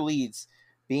the clear leads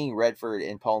being Redford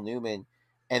and Paul Newman,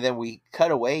 and then we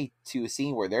cut away to a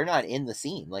scene where they're not in the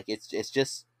scene. Like it's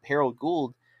just Harold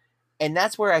Gould. And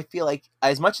that's where I feel like,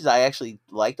 as much as I actually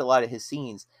liked a lot of his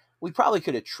scenes, we probably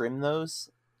could have trimmed those,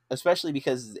 especially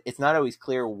because it's not always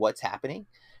clear what's happening.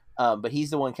 But he's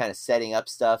the one kind of setting up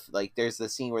stuff. Like there's the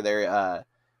scene where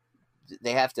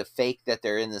they have to fake that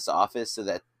they're in this office so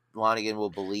that Lonigan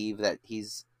will believe that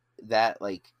he's that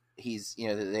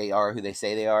they are who they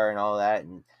say they are and all that.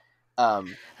 And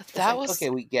that was okay,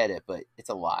 we get it, but it's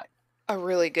a lot. A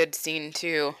really good scene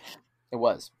too. It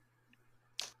was.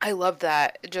 I love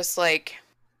that. Just like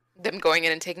them going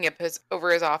in and taking up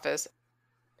over his office,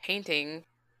 painting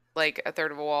like a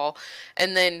third of a wall,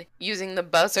 and then using the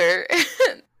buzzer.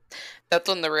 That's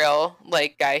when the real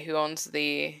guy who owns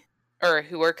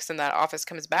who works in that office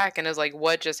comes back and is like,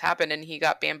 "What just happened?" And he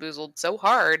got bamboozled so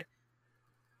hard.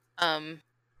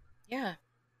 Yeah.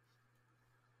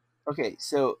 Okay,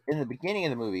 so in the beginning of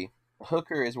the movie,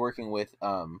 Hooker is working with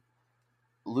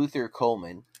Luther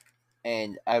Coleman.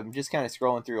 And I'm just kind of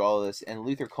scrolling through all of this, and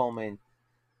Luther Coleman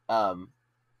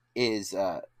is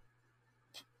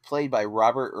played by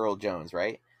Robert Earl Jones,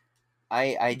 right?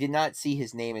 I did not see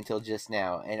his name until just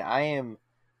now, and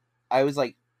I was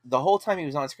like, the whole time he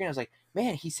was on screen, I was like,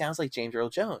 man, he sounds like James Earl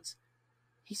Jones.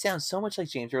 He sounds so much like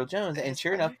James Earl Jones, and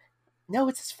sure enough, no,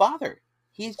 it's his father.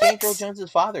 He's James Earl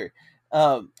Jones' father.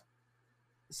 So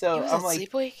he was I'm at like,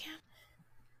 Sleepaway Camp?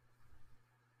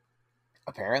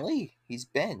 Apparently, he's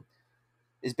Ben.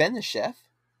 Is Ben the chef?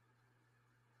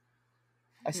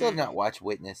 I still have not watched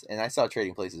Witness, and I saw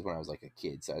Trading Places when I was like a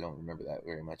kid, so I don't remember that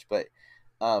very much. But,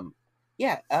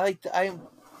 yeah, I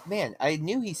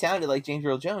knew he sounded like James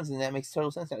Earl Jones, and that makes total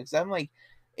sense now. Because I'm like,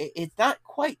 it's not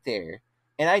quite there,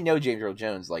 and I know James Earl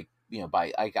Jones, I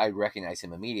recognize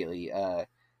him immediately.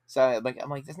 So I'm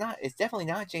like, it's definitely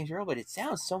not James Earl, but it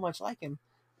sounds so much like him.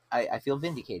 I feel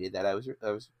vindicated that I was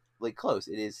close.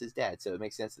 It is his dad, so it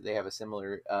makes sense that they have a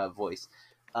similar voice.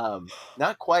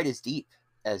 Not quite as deep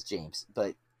as James,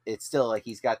 but it's still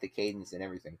he's got the cadence and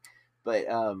everything. But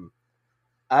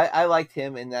I liked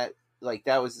him in that.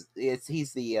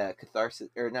 He's the catharsis,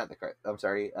 or not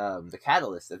the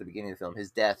catalyst at the beginning of the film.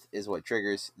 His death is what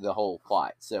triggers the whole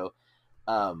plot. So,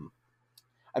 I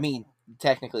mean,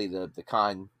 technically the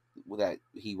con that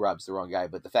he robs the wrong guy,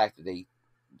 but the fact that they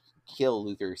kill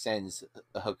Luther sends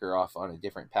a Hooker off on a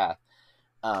different path.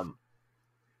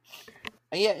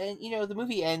 Yeah, and the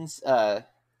movie ends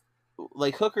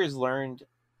Hooker's learned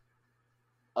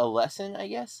a lesson, I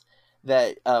guess,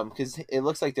 that because it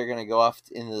looks like they're gonna go off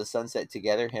into the sunset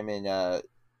together, him and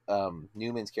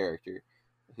Newman's character,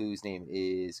 whose name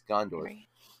is Gondor,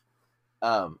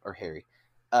 or Harry.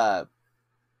 But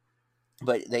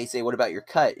they say, "What about your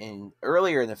cut?" And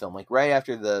earlier in the film,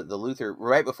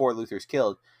 right before Luther's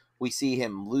killed, we see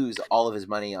him lose all of his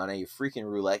money on a freaking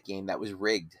roulette game that was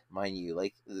rigged, mind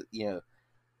you.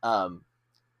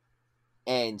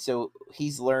 And so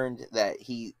he's learned that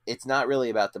it's not really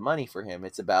about the money for him;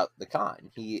 it's about the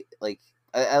con.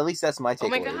 At least that's my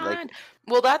takeaway. Oh my god!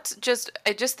 Well, I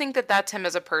just think that that's him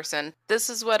as a person. This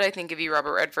is what I think of you,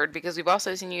 Robert Redford, because we've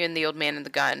also seen you in The Old Man and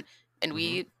the Gun, and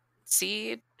we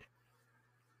see.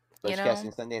 Butch Cassidy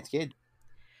and Sundance Kid.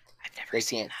 I've never They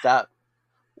seen can't that. stop.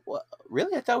 What?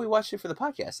 Really? I thought we watched it for the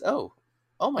podcast. Oh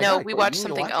my god! No, we watched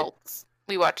something else.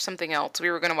 We watched something else.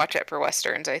 We were going to watch it for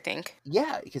Westerns, I think.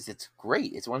 Yeah, because it's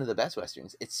great. It's one of the best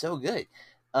Westerns. It's so good.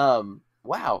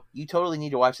 Wow, you totally need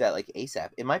to watch that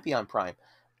ASAP. It might be on Prime.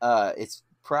 It's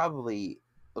probably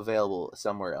available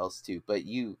somewhere else too. But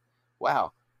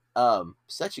wow,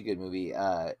 such a good movie.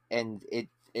 And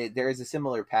there is a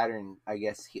similar pattern, I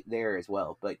guess, there as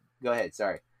well. But go ahead.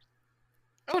 Sorry.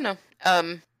 Oh no.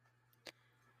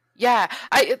 Yeah,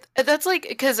 that's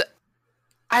because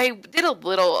I did a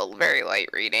little very light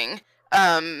reading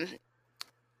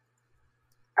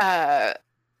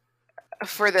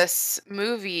for this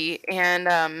movie, and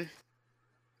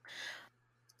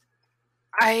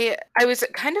I was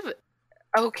kind of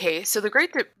okay. So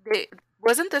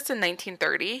wasn't this in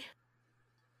 1930?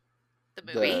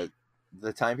 The movie,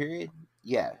 the time period,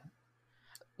 yeah.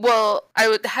 Well,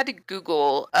 had to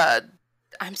Google.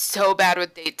 I'm so bad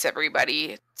with dates,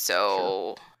 everybody.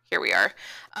 So here we are.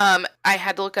 I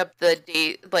had to look up the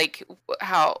date, like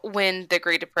when the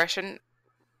Great Depression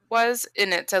was,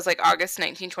 and it says like August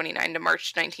 1929 to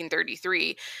March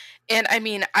 1933. And I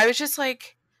mean, I was just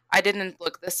like, I didn't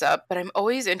look this up, but I'm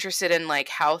always interested in like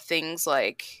how things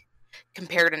like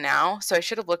compare to now. So I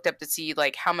should have looked up to see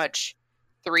like how much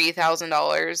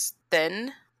 $3,000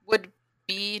 then would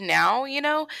be now,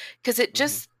 because it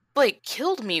just like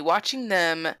killed me watching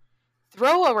them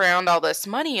throw around all this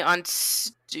money on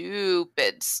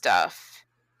stupid stuff.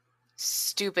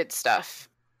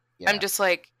 Yeah. I'm just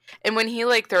like, and when he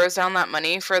like throws down that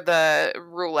money for the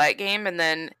roulette game and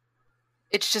then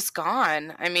it's just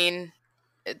gone. I mean,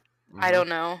 I don't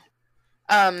know.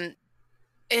 And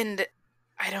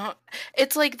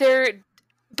it's like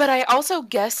but I also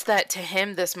guess that to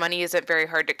him, this money isn't very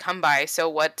hard to come by. So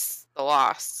what's the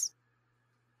loss?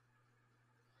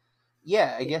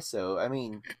 Yeah, I guess so. I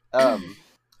mean, I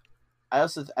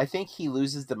think he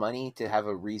loses the money to have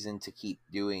a reason to keep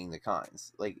doing the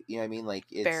cons. Like, you know what I mean? Like,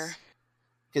 it's Fair.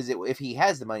 because if he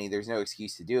has the money, there's no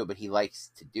excuse to do it, but he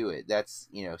likes to do it. That's,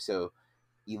 so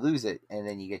you lose it and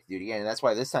then you get to do it again. And that's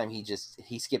why this time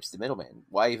he skips the middleman.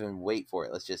 Why even wait for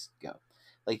it? Let's just go.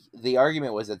 Like, the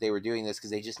argument was that they were doing this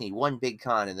because they just need one big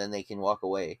con and then they can walk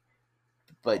away.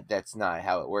 But that's not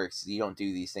how it works. You don't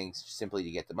do these things simply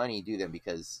to get the money. You do them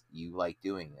because you like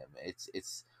doing them.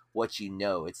 It's what you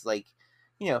know. It's like,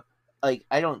 like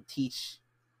I don't teach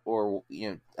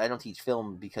I don't teach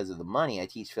film because of the money. I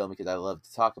teach film because I love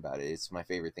to talk about it. It's my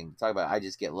favorite thing to talk about. I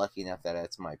just get lucky enough that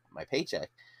that's my paycheck.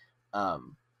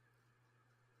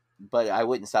 But I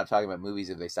wouldn't stop talking about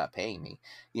movies if they stopped paying me.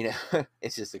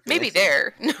 It's just a Maybe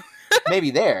there.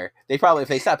 Maybe there. They probably, if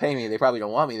they stop paying me, they probably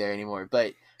don't want me there anymore.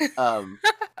 But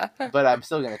but I'm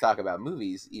still going to talk about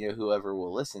movies. Whoever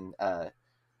will listen.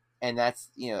 And that's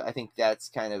I think that's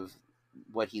kind of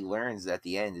what he learns at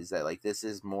the end, is that like this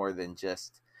is more than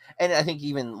just. And I think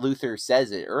even Luther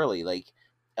says it early, like,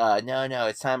 no,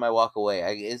 it's time I walk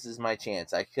away. This is my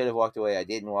chance. I could have walked away. I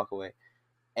didn't walk away.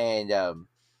 And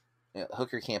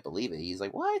Hooker can't believe it. He's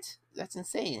like, what? That's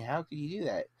insane. How could you do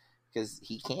that? Because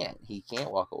he can't. He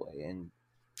can't walk away. And,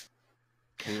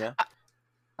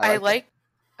 I liked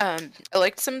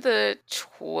some of the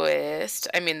twist.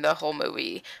 I mean, the whole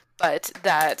movie. But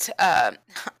that,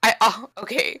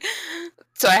 okay.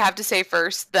 So I have to say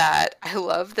first that I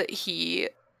love that he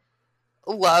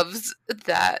loves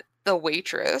that the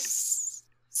waitress,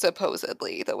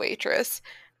 supposedly the waitress,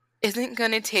 isn't going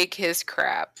to take his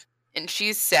crap. And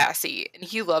she's sassy, and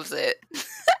he loves it.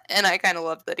 And I kind of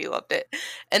loved that he loved it.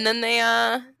 And then they,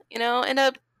 end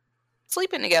up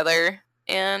sleeping together.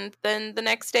 And then the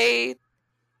next day,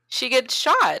 she gets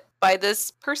shot by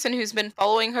this person who's been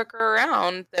following Hooker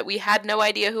around that we had no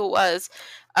idea who it was.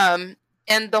 And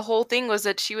the whole thing was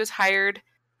that she was hired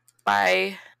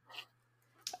by,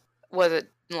 was it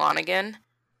Lonigan?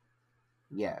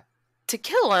 Yeah. To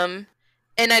kill him.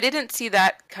 And I didn't see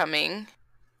that coming.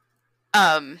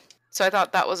 So I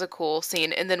thought that was a cool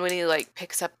scene. And then when he like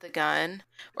picks up the gun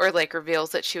or like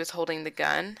reveals that she was holding the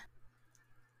gun.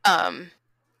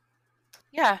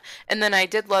 Yeah. And then I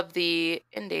did love the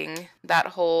ending,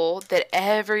 that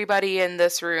everybody in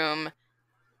this room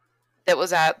that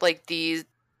was at like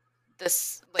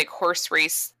this like horse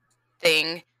race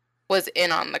thing was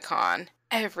in on the con.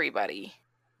 Everybody.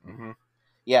 Mm-hmm.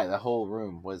 Yeah, the whole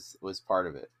room was part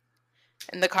of it.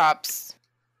 And the cops.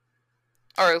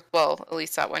 Or, well, at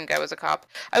least that one guy was a cop.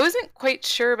 I wasn't quite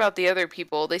sure about the other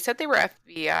people. They said they were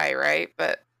FBI, right?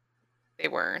 But they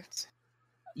weren't.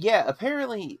 Yeah,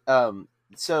 apparently,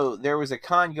 so there was a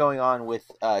con going on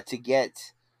with, to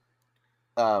get,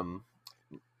 the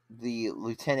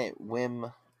Lieutenant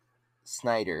Wim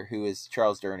Snyder, who is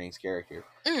Charles Durning's character.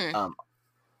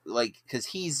 Like, because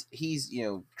he's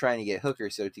trying to get Hooker,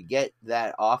 so to get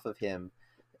that off of him,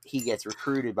 he gets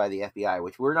recruited by the FBI,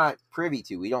 which we're not privy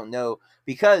to. We don't know,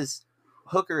 because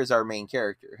Hooker is our main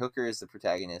character. Hooker is the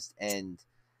protagonist, and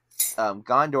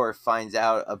Gondor finds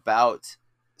out about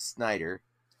Snyder,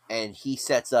 and he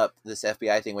sets up this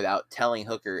FBI thing without telling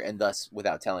Hooker, and thus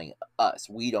without telling us.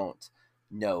 We don't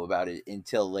know about it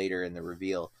until later in the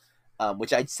reveal,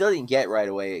 which I still didn't get right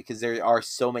away, because there are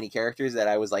so many characters that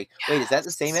I was like, wait, is that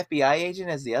the same FBI agent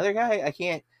as the other guy?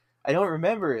 I don't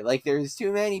remember. Like, there's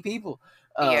too many people.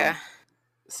 Yeah.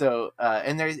 So,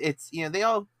 and it's they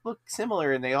all look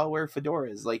similar, and they all wear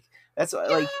fedoras. Like, that's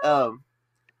like,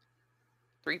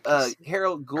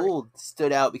 Harold Gould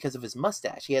stood out because of his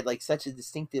mustache. He had like such a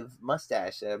distinctive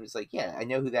mustache that I'm just like, yeah, I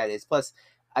know who that is. Plus,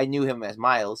 I knew him as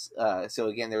Miles. So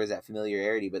again, there was that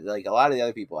familiarity. But like a lot of the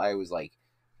other people, I was like,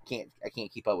 I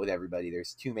can't keep up with everybody.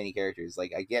 There's too many characters.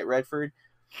 Like, I get Redford,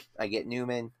 I get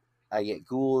Newman, I get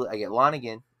Gould, I get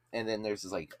Lonigan, and then there's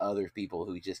just like other people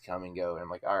who just come and go, and I'm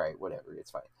like, all right, whatever,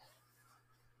 it's fine.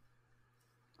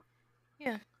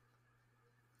 Yeah.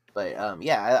 But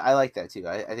yeah, I like that too.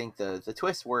 I think the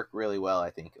twists work really well,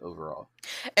 I think, overall.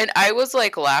 And I was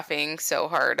like laughing so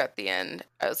hard at the end.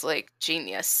 I was like,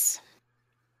 genius.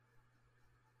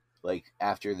 Like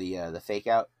after the fake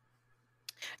out.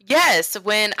 Yes,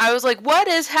 when I was like, what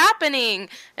is happening?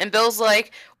 And Bill's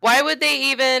like, why would they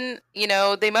even,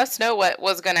 they must know what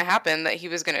was going to happen, that he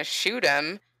was going to shoot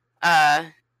him.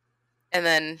 And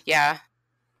then, yeah,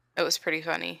 it was pretty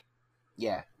funny.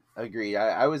 Yeah, agreed.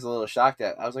 I was a little shocked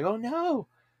I was like, oh no,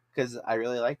 because I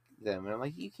really like them. And I'm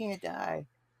like, you can't die.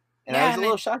 And Yeah, I was a and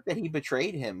little shocked that he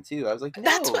betrayed him too. I was like, no.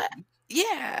 That's what,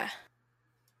 yeah.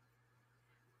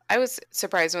 I was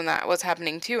surprised when that was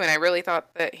happening too, and I really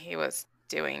thought that he was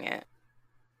doing it.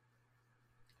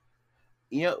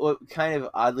 You know what kind of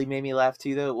oddly made me laugh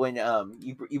too, though, when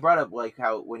you brought up like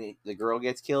how when the girl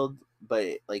gets killed,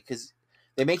 but like because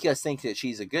they make us think that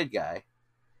she's a good guy,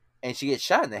 and she gets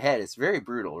shot in the head. It's very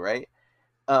brutal, right?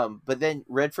 But then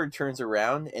Redford turns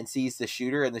around and sees the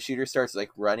shooter, and the shooter starts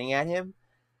like running at him,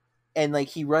 and like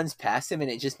he runs past him,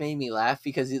 and it just made me laugh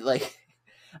because it like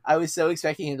I was so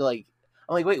expecting him to like.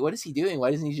 I'm like, wait, what is he doing?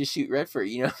 Why doesn't he just shoot Redford?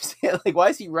 You know what I'm saying? Like, why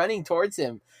is he running towards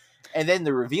him? And then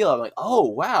the reveal, I'm like, oh,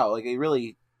 wow. Like,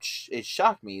 it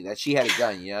shocked me that she had a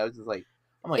gun, I was just like,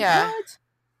 I'm like, Yeah.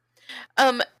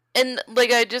 what? And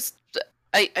like, I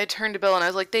turned to Bill and I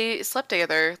was like, they slept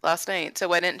together last night, so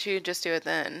why didn't you just do it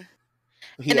then?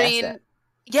 He And asked that.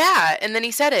 yeah, and then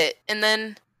he said it, and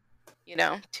then,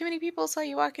 too many people saw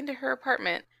you walk into her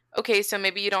apartment. Okay, so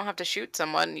maybe you don't have to shoot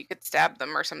someone, you could stab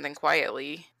them or something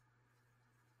quietly.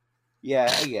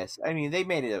 Yeah, I guess. I mean, they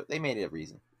made it a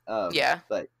reason. Yeah.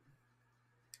 But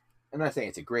I'm not saying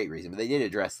it's a great reason, but they did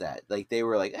address that. Like, they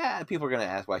were like, people are going to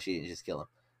ask why she didn't just kill him.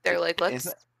 They're like, let's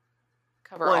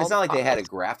cover all. Well, it's not like they had a bases.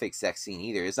 graphic sex scene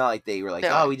either. It's not like they were like,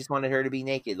 No. oh, we just wanted her to be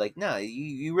naked. Like, no,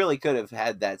 you really could have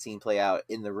had that scene play out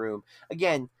in the room.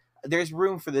 Again, there's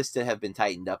room for this to have been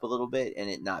tightened up a little bit and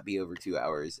it not be over 2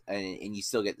 hours, and you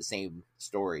still get the same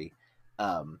story.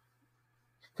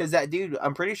 Because that dude,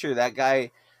 I'm pretty sure that guy,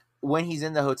 when he's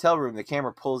in the hotel room, the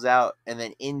camera pulls out and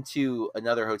then into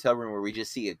another hotel room where we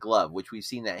just see a glove, which we've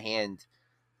seen that hand,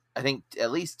 I think,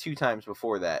 at least 2 times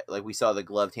before that. Like, we saw the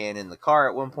gloved hand in the car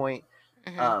at one point.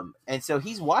 Mhm. And so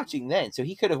he's watching then. So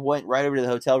he could have went right over to the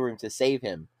hotel room to save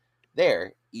him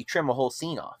there. You trim a whole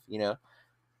scene off,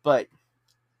 But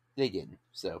they didn't.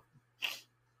 So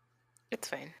It's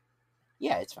fine.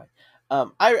 yeah, it's fine.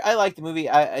 I like the movie.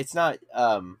 It's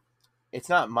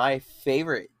not my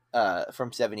favorite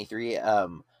from 73.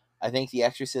 I think The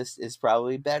Exorcist is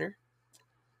probably better,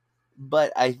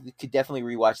 but I could definitely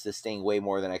rewatch The Sting way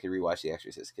more than I could rewatch The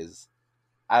Exorcist, because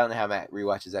I don't know how Matt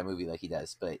rewatches that movie like he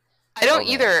does, but I don't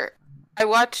either. I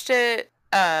watched it,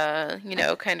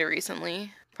 kind of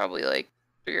recently, probably like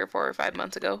 3 or 4 or 5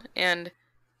 months ago, and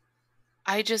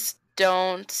I just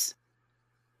don't.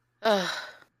 There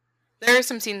are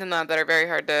some scenes in that are very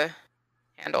hard to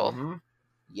handle. Mm-hmm.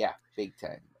 Yeah, big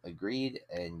time. Agreed.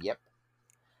 And yep.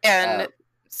 And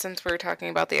since we're talking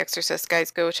about The Exorcist,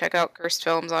 guys, go check out Cursed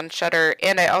Films on Shudder,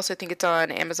 and I also think it's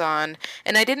on Amazon.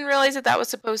 And I didn't realize that was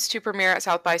supposed to premiere at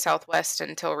South by Southwest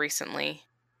until recently.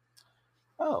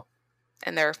 Oh.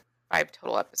 And there are 5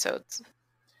 total episodes.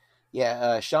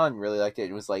 Yeah, Sean really liked it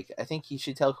and was like, I think you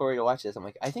should tell Corey to watch this. I'm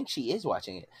like, I think she is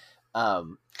watching it. Tell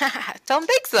him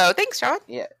thanks, though. Thanks, Sean.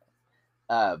 Yeah.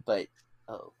 But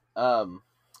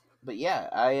yeah,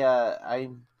 I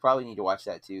probably need to watch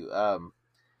that too.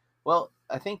 Well,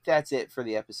 I think that's it for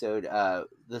the episode.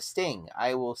 The Sting,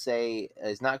 I will say,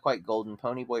 is not quite Golden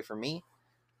Pony Boy for me,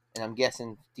 and I'm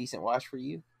guessing decent watch for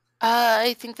you.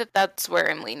 I think that's where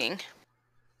I'm leaning.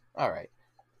 All right.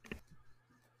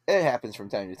 It happens from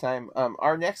time to time.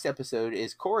 Our next episode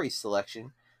is Corey's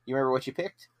selection. You remember what you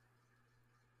picked?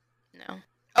 No.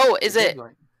 Oh, is it?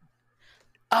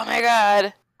 Oh my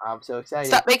god. I'm so excited.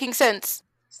 Stop Making Sense.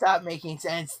 Stop Making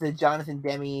Sense, the Jonathan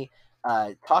Demme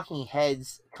Talking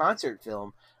Heads concert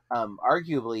film.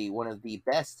 Arguably one of the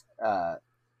best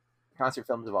concert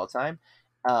films of all time.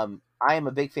 I am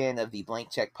a big fan of the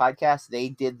Blank Check podcast. They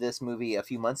did this movie a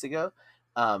few months ago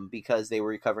because they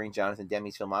were covering Jonathan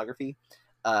Demme's filmography.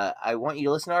 I want you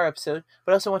to listen to our episode,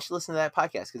 but I also want you to listen to that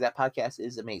podcast because that podcast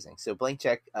is amazing. So Blank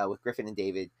Check with Griffin and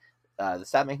David, the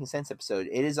Stop Making Sense episode.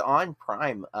 It is on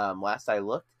Prime. Last I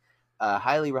looked,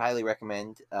 highly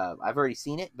recommend. I've already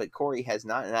seen it, but Corey has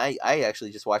not, and I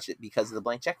actually just watched it because of the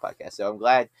Blank Check podcast. So I'm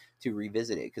glad to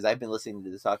revisit it because I've been listening to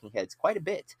the Talking Heads quite a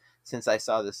bit since I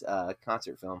saw this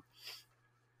concert film.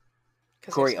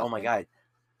 Corey, oh my god,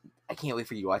 I can't wait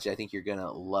for you to watch it. I think you're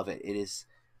gonna love it. It is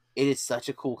such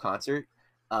a cool concert,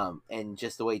 and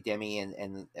just the way Demi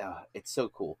and it's so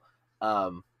cool.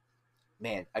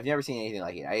 Man, I've never seen anything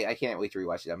like it. I can't wait to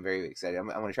rewatch it. I'm very excited. I'm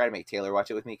going to try to make Taylor watch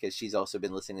it with me because she's also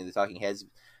been listening to Talking Heads.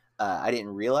 I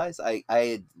didn't realize I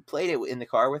had played it in the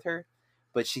car with her,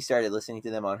 but she started listening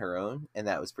to them on her own, and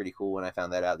that was pretty cool when I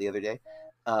found that out the other day.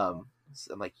 So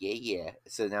I'm like, yeah.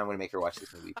 So now I'm going to make her watch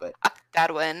this movie. But Dad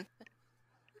win.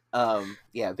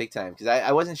 yeah, big time. Because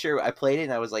I wasn't sure. I played it,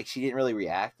 and I was like, she didn't really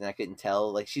react, and I couldn't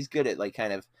tell. Like, she's good at, like,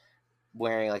 kind of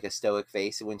wearing, like, a stoic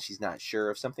face when she's not sure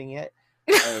of something yet.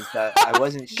 And I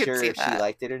wasn't sure if she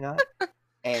liked it or not.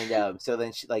 And so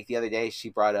then she, like, the other day she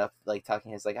brought up, like,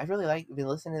 Talking Heads, like, I really been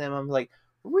listening to them. I'm like,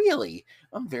 really?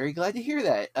 I'm very glad to hear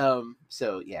that.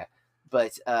 So yeah,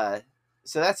 but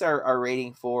so that's our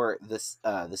rating for this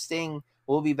The Sting.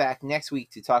 We'll be back next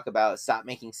week to talk about Stop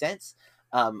Making Sense,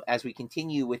 as we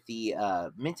continue with the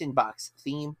Minton Box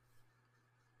theme.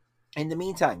 In the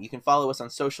meantime, you can follow us on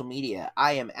social media.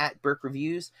 I am at Burke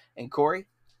Reviews, and Corey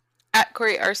at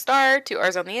Corey R. Star, 2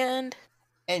 R's on the end.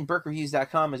 And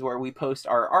BurkeReviews.com is where we post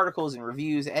our articles and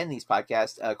reviews and these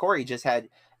podcasts. Corey just had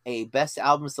a best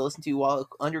albums to listen to while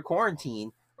under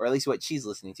quarantine, or at least what she's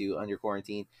listening to under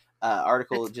quarantine.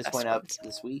 Article just went up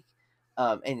this week.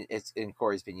 And it's, in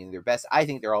Corey's opinion, they're best. I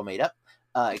think they're all made up,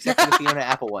 except for the Fiona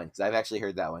Apple one, because I've actually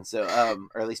heard that one. So,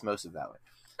 or at least most of that one.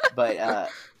 But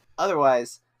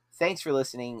otherwise, thanks for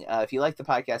listening. If you like the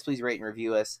podcast, please rate and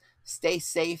review us. Stay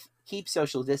safe, keep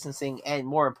social distancing, and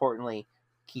more importantly,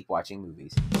 keep watching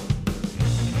movies.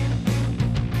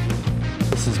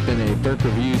 This has been a Burke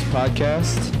Reviews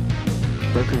podcast.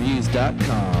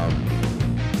 BurkeReviews.com.